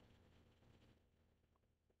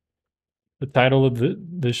the title of the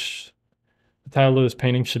title of this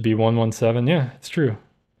painting should be 117. Yeah, it's true.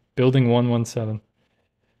 Building 117.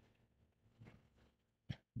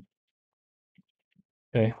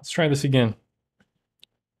 Okay, let's try this again.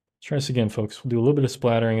 Let's try this again, folks. We'll do a little bit of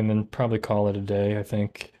splattering and then probably call it a day, I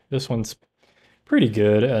think. This one's pretty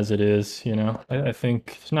good as it is, you know. I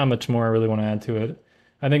think there's not much more I really want to add to it.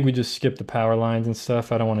 I think we just skip the power lines and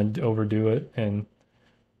stuff. I don't want to overdo it and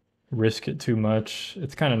risk it too much.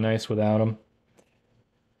 It's kind of nice without them.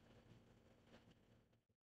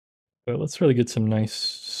 But let's really get some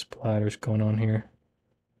nice splatters going on here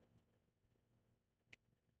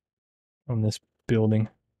on this building.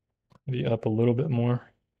 Maybe up a little bit more.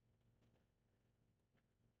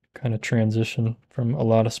 Kind of transition from a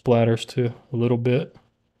lot of splatters to a little bit.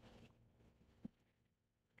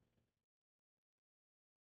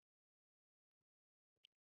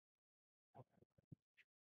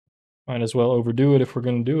 Might as well overdo it if we're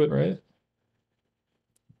going to do it, right?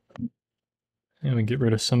 And we get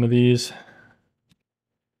rid of some of these.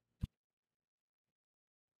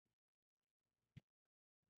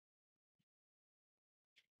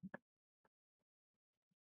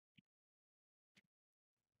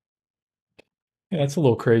 Yeah, it's a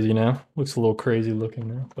little crazy now. Looks a little crazy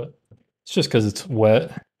looking now, but it's just because it's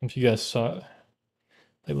wet. If you guys saw it,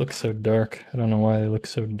 they look so dark. I don't know why they look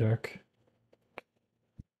so dark.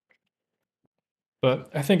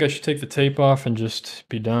 But I think I should take the tape off and just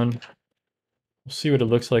be done. We'll see what it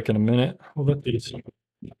looks like in a minute. We'll let these,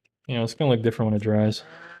 it's gonna look different when it dries.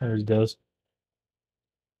 It always does.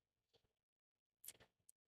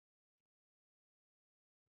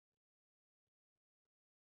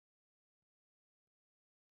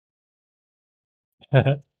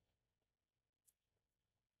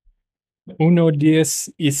 Uno diez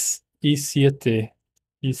y siete.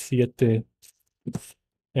 Y siete.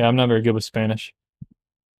 Yeah, I'm not very good with Spanish.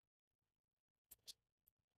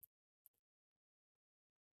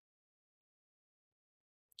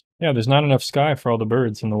 Yeah, there's not enough sky for all the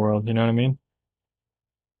birds in the world, you know what I mean?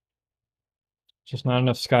 Just not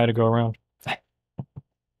enough sky to go around.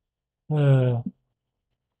 Uh,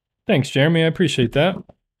 thanks, Jeremy. I appreciate that.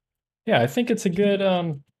 Yeah, I think it's a good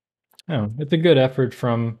it's a good effort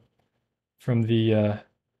from the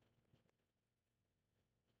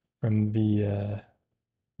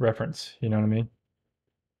reference, you know what I mean?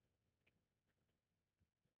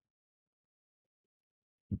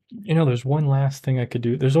 There's one last thing I could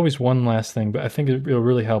do. There's always one last thing, but I think it'll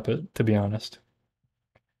really help it, to be honest.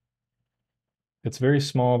 It's very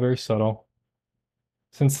small, very subtle.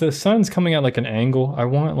 Since the sun's coming at like an angle, I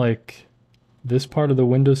want like this part of the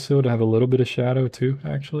windowsill to have a little bit of shadow too,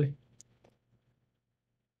 actually.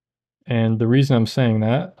 And the reason I'm saying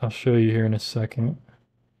that, I'll show you here in a second.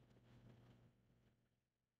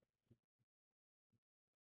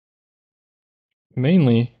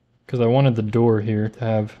 Mainly because I wanted the door here to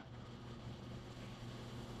have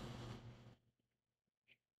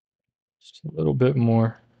just a little bit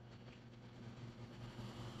more.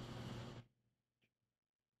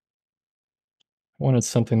 I wanted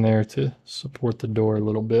something there to support the door a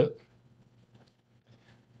little bit.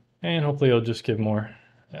 And hopefully it'll just give more.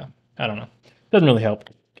 Yeah, I don't know. Doesn't really help.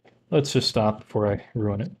 Let's just stop before I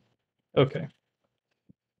ruin it. Okay.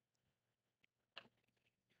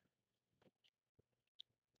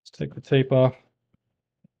 Let's take the tape off.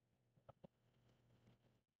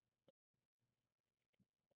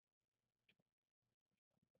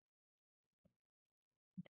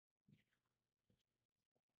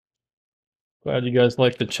 Glad you guys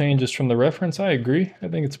like the changes from the reference. I agree. I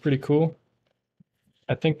think it's pretty cool.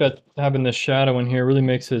 I think that having this shadow in here really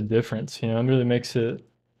makes a difference, it really makes it,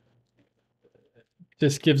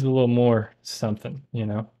 just gives it a little more something,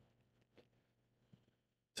 to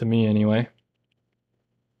me anyway.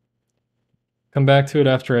 Come back to it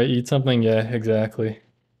after I eat something? Yeah, exactly.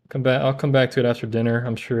 I'll come back to it after dinner.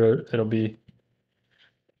 I'm sure it'll be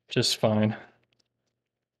just fine.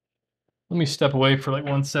 Let me step away for like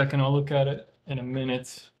 1 second. I'll look at it in a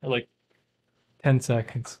minute, or like 10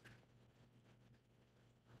 seconds.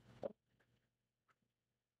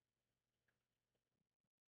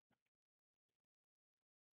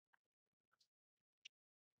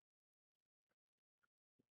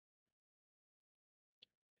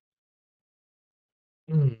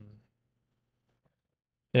 Hmm.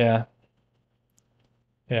 Yeah,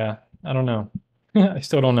 yeah. I don't know. I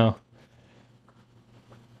still don't know.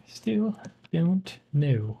 Still don't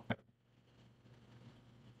know.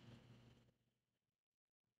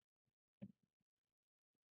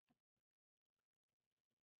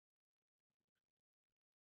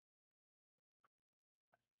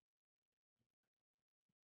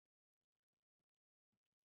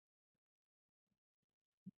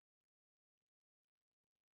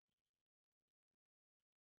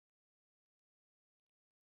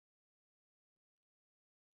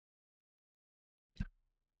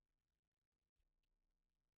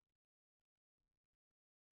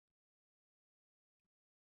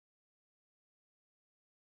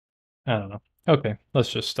 I don't know. Okay,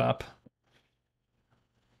 let's just stop.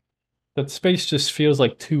 That space just feels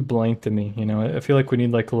like too blank to me, you know? I feel like we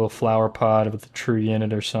need like a little flower pot with a tree in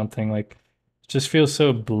it or something. Like, it just feels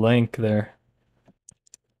so blank there.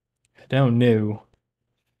 I don't know.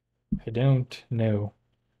 I don't know.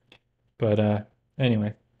 But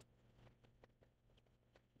anyway.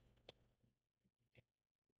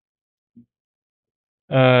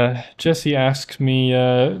 Jesse asks me,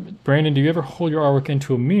 Brandon, do you ever hold your artwork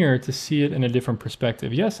into a mirror to see it in a different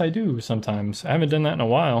perspective? Yes, I do sometimes. I haven't done that in a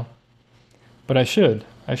while, but I should.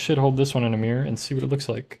 I should hold this one in a mirror and see what it looks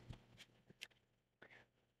like.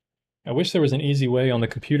 I wish there was an easy way on the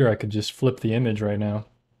computer I could just flip the image right now.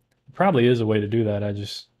 There probably is a way to do that. I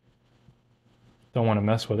just don't want to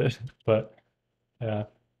mess with it. But yeah,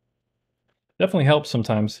 definitely helps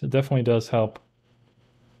sometimes. It definitely does help.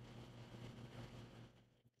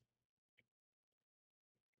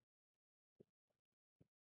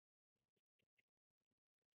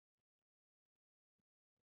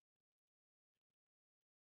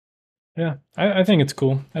 Yeah, I think it's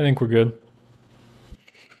cool. I think we're good.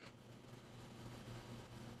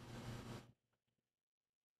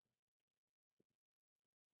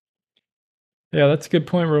 Yeah, that's a good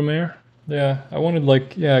point, Romer. Yeah, I wanted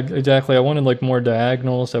like, yeah, exactly. I wanted like more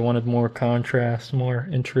diagonals. I wanted more contrast, more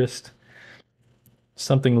interest.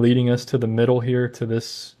 Something leading us to the middle here, to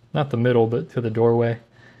this, not the middle, but to the doorway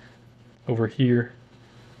over here.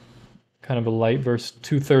 Kind of a light versus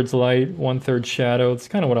two-thirds light, one-third shadow. It's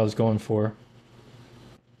kind of what I was going for.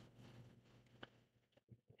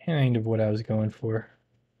 Kind of what I was going for.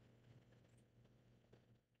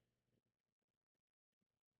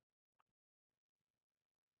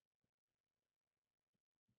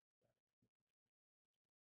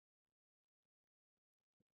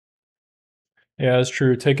 Yeah, that's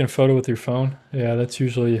true. Taking a photo with your phone. Yeah, that's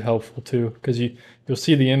usually helpful too, because you'll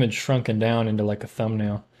see the image shrunken down into like a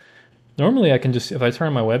thumbnail. Normally I can just, if I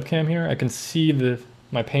turn my webcam here, I can see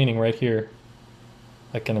my painting right here,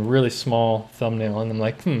 like in a really small thumbnail, and I'm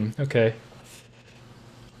like, okay.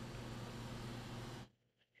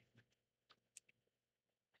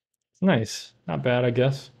 Nice. Not bad, I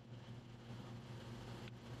guess.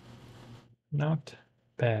 Not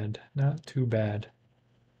bad. Not too bad.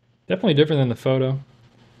 Definitely different than the photo.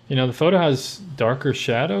 You know, the photo has darker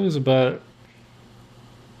shadows, but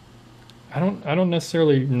I don't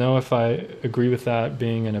necessarily know if I agree with that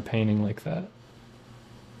being in a painting like that.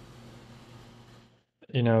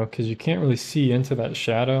 You know, because you can't really see into that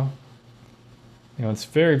shadow. You know, it's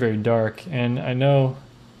very, very dark, and I know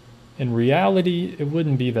in reality it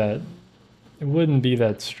wouldn't be that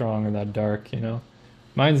strong or that dark, you know.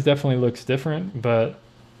 Mine's definitely looks different, but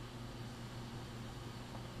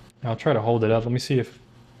I'll try to hold it up. Let me see if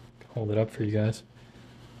I can hold it up for you guys.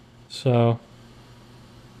 So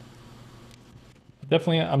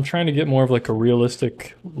definitely I'm trying to get more of like a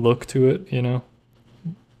realistic look to it, you know,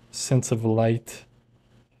 sense of light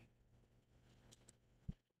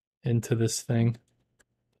into this thing.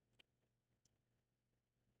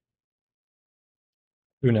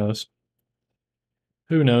 Who knows?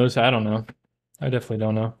 Who knows? I don't know. I definitely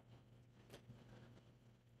don't know.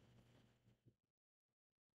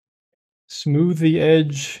 Smooth the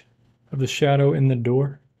edge of the shadow in the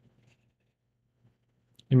door.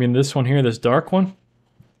 You mean this one here, this dark one?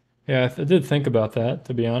 Yeah, I did think about that,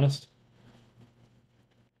 to be honest.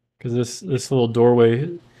 Because this little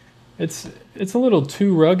doorway, it's it's a little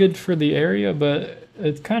too rugged for the area, but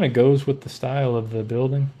it kind of goes with the style of the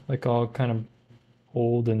building, like all kind of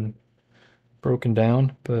old and broken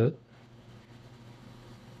down. But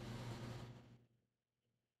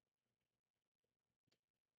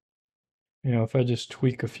you know, if I just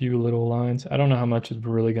tweak a few little lines, I don't know how much is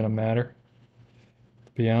really going to matter,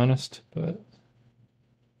 to be honest. But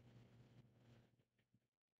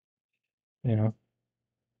you know,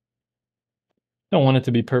 don't want it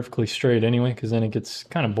to be perfectly straight anyway, because then it gets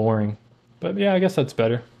kind of boring. But yeah, I guess that's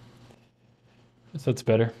better. So that's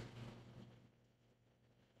better.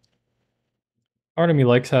 Part of me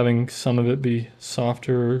likes having some of it be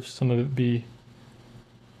softer, some of it be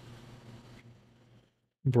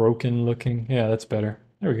broken looking. Yeah, that's better.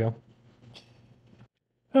 There we go.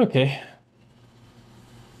 Okay.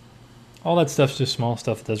 All that stuff's just small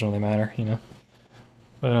stuff that doesn't really matter, you know.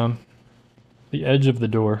 But the edge of the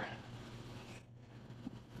door.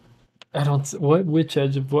 I don't what which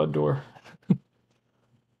edge of what door?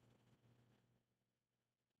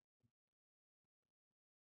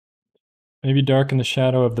 Maybe darken the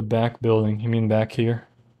shadow of the back building. You mean back here?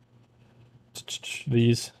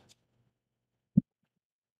 These.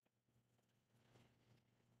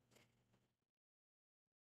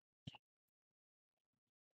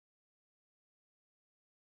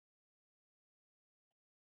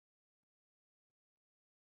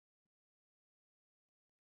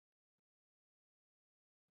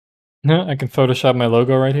 No, I can Photoshop my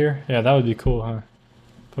logo right here. Yeah, that would be cool, huh?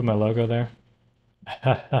 Put my logo there.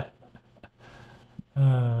 uh,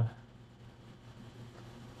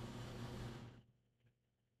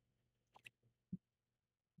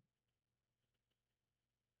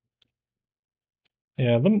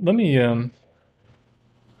 yeah, let me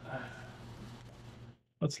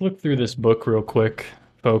let's look through this book real quick,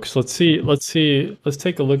 folks. Let's take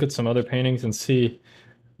a look at some other paintings and see.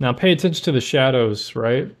 Now pay attention to the shadows,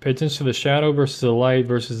 right? Pay attention to the shadow versus the light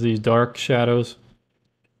versus these dark shadows.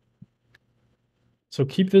 So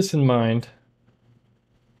keep this in mind.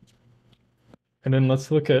 And then let's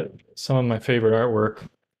look at some of my favorite artwork.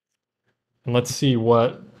 And let's see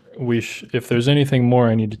what if there's anything more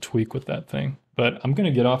I need to tweak with that thing. But I'm gonna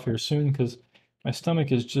get off here soon because my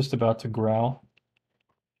stomach is just about to growl.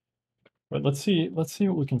 But let's see what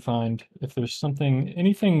we can find. If there's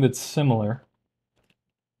anything that's similar,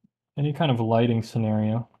 any kind of lighting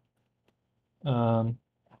scenario. Um,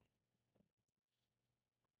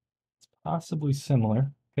 Possibly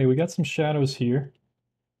similar. Okay, we got some shadows here.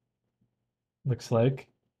 Looks like.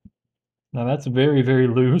 Now that's very, very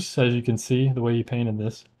loose, as you can see, the way you painted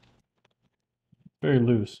this. Very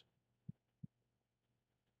loose.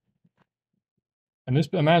 And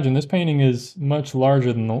imagine this painting is much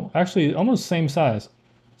larger than actually almost same size.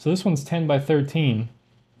 So this one's 10 by 13.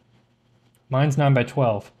 Mine's 9 by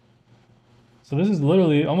 12. So this is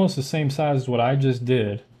literally almost the same size as what I just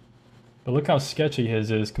did. But look how sketchy his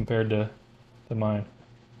is compared to mine.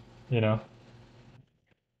 You know?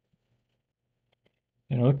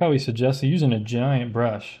 Look how he suggests using a giant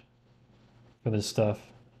brush for this stuff.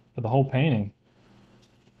 For the whole painting.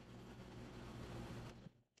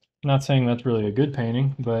 I'm not saying that's really a good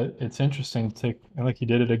painting, but it's interesting to take, like he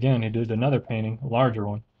did it again. He did another painting, a larger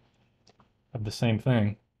one, of the same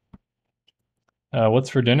thing. What's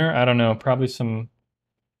for dinner? I don't know. Probably some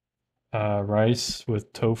rice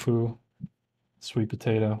with tofu, sweet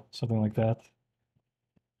potato, something like that.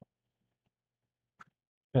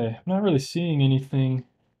 Okay, I'm not really seeing anything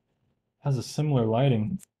has a similar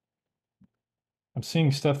lighting. I'm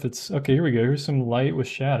seeing stuff that's okay. Here we go. Here's some light with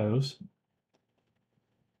shadows,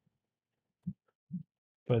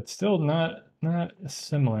 but still not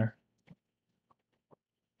similar.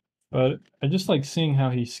 But I just like seeing how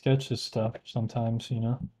he sketches stuff sometimes.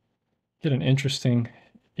 Get an interesting.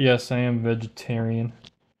 Yes, I am vegetarian.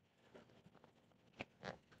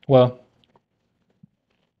 Well,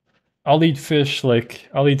 I'll eat fish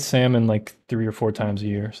I'll eat salmon like 3 or 4 times a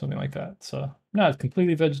year, something like that. So not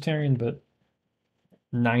completely vegetarian, but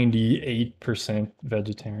 98%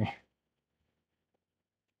 vegetarian.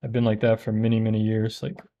 I've been like that for many, many years,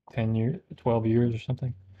 like 10 years, 12 years or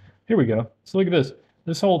something. Here we go. So look at this.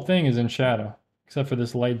 This whole thing is in shadow, except for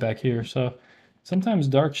this light back here. So sometimes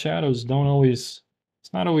dark shadows don't always,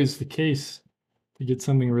 it's not always the case to get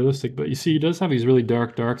something realistic. But you see, he does have these really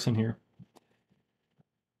dark darks in here.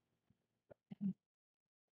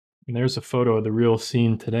 And there's a photo of the real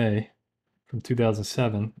scene today from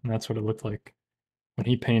 2007. And that's what it looked like when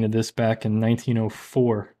he painted this back in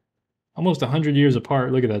 1904. Almost 100 years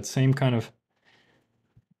apart. Look at that. Same kind of,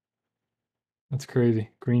 that's crazy.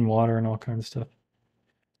 Green water and all kinds of stuff.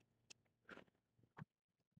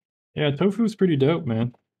 Yeah, tofu's pretty dope,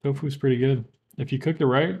 man. Tofu's pretty good. If you cook it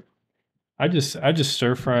right, I just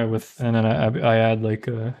stir fry with, and then I add like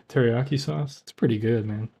teriyaki sauce. It's pretty good,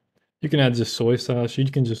 man. You can add just soy sauce. You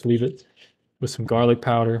can just leave it with some garlic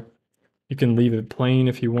powder. You can leave it plain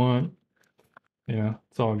if you want.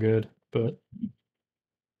 It's all good. But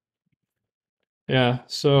yeah,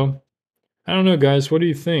 so I don't know, guys. What do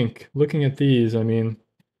you think? Looking at these, I mean,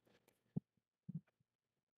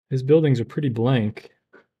 his buildings are pretty blank.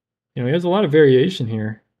 He has a lot of variation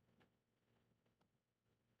here.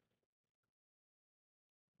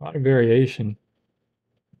 A lot of variation.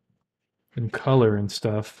 and color and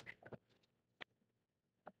stuff.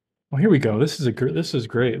 Well, here we go. This is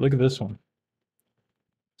great. Look at this one.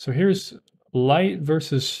 So here's light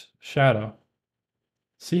versus shadow.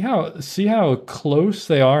 See how close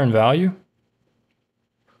they are in value?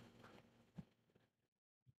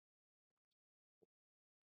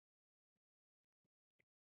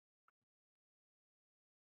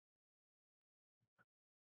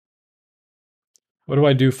 What do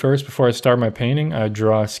I do first before I start my painting? I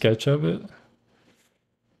draw a sketch of it.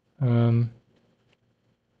 Um,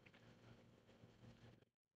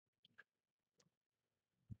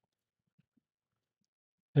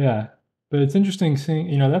 yeah, but it's interesting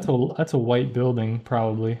seeing, that's a white building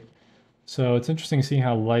probably. So it's interesting seeing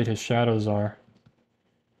how light his shadows are.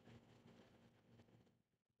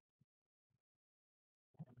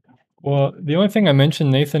 Well, the only thing I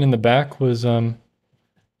mentioned Nathan in the back was um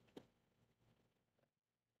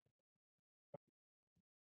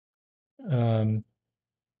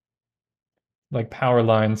like power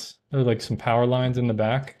lines. There are like some power lines in the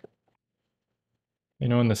back,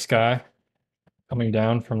 in the sky coming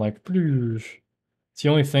down from like it's the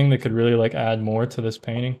only thing that could really like add more to this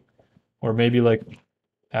painting. Or maybe like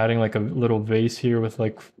adding like a little vase here with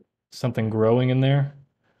like something growing in there.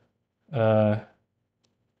 Uh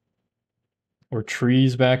or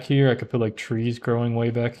trees back here. I could put like trees growing way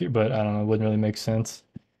back here, but I don't know, it wouldn't really make sense.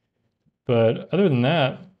 But other than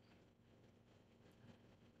that,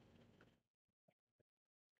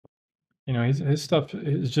 his stuff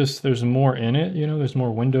is just there's more in it, there's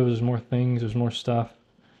more windows, there's more things, there's more stuff.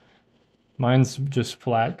 Mine's just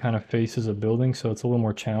flat kind of faces a building, so it's a little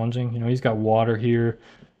more challenging. He's got water here,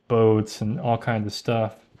 boats, and all kinds of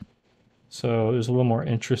stuff. So there's a little more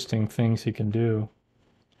interesting things he can do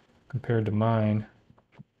compared to mine.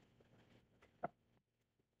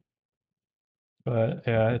 But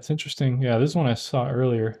yeah, it's interesting. Yeah, this is one I saw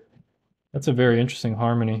earlier. That's a very interesting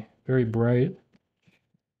harmony. Very bright.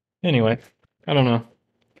 Anyway, I don't know.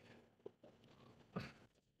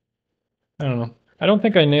 I don't know. I don't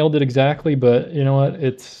think I nailed it exactly, but you know what?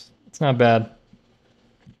 It's not bad.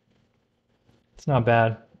 It's not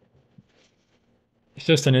bad. It's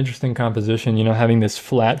just an interesting composition, having this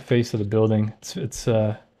flat face of the building.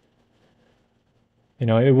 It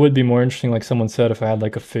would be more interesting, like someone said, if I had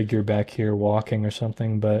like a figure back here walking or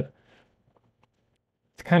something, but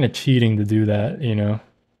it's kind of cheating to do that.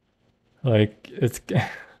 Like it's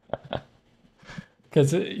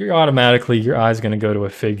because you're automatically your eye's going to go to a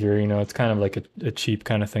figure. It's kind of like a cheap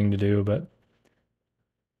kind of thing to do, but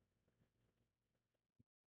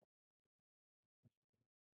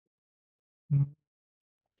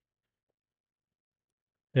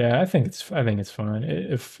yeah, I think it's fine.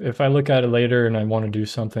 If I look at it later and I want to do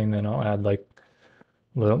something, then I'll add like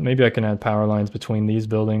little maybe I can add power lines between these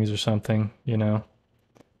buildings or something.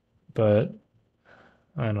 But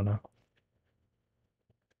I don't know.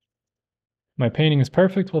 My painting is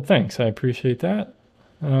perfect. Well, thanks. I appreciate that.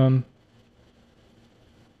 Um,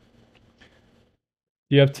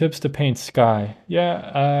 do you have tips to paint sky?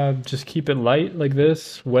 Yeah, just keep it light like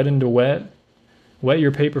this, wet into wet. Wet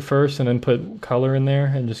your paper first and then put color in there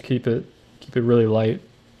and just keep it really light.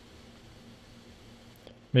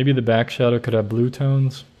 Maybe the back shadow could have blue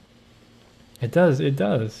tones. It does, it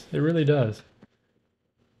does. It really does.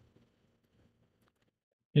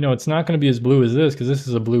 It's not going to be as blue as this because this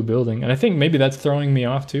is a blue building. And I think maybe that's throwing me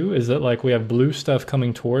off too, is that like we have blue stuff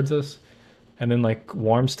coming towards us and then like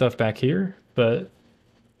warm stuff back here. But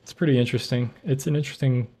it's pretty interesting. It's an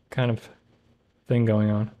interesting kind of thing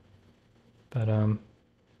going on. But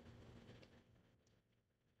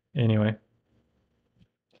anyway,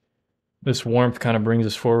 this warmth kind of brings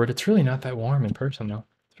us forward. It's really not that warm in person though.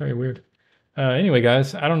 It's very weird. Anyway,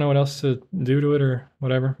 guys, I don't know what else to do to it or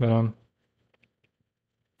whatever, but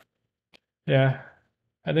yeah,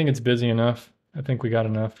 I think it's busy enough. I think we got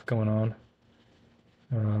enough going on.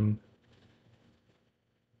 Um,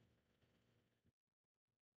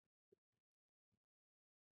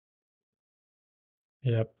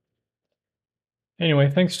 yep.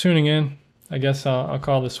 Anyway, thanks for tuning in. I guess I'll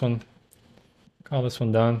call this one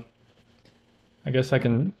done. I guess I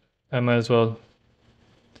might as well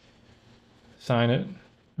sign it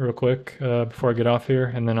real quick before I get off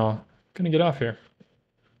here, and then gonna get off here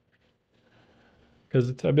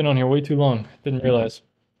because I've been on here way too long. Didn't realize.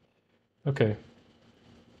 Okay,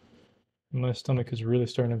 my stomach is really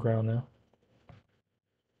starting to growl now.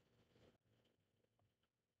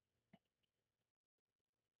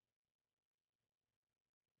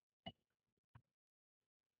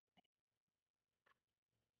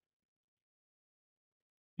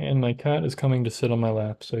 And my cat is coming to sit on my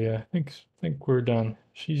lap. So yeah, I think we're done.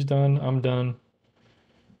 She's done. I'm done.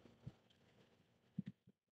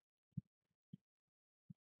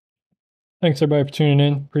 Thanks everybody for tuning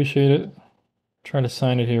in. Appreciate it. Try to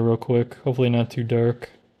sign it here real quick. Hopefully not too dark.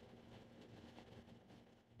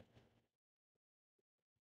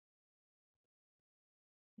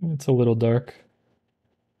 It's a little dark.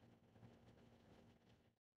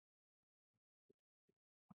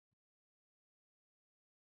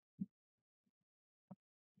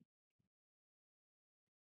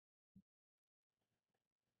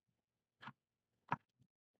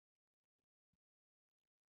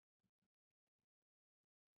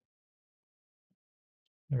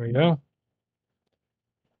 There we go.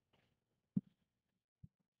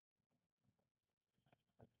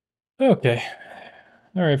 Okay.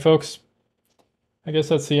 All right, folks. I guess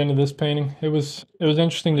that's the end of this painting. It was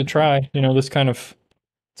interesting to try. You know, this kind of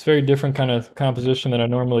it's very different kind of composition than I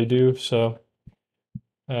normally do. So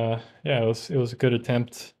yeah, it was a good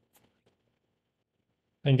attempt.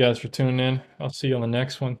 Thank you guys for tuning in. I'll see you on the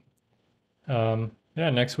next one. Yeah,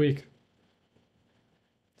 next week.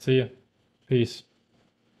 See ya. Peace.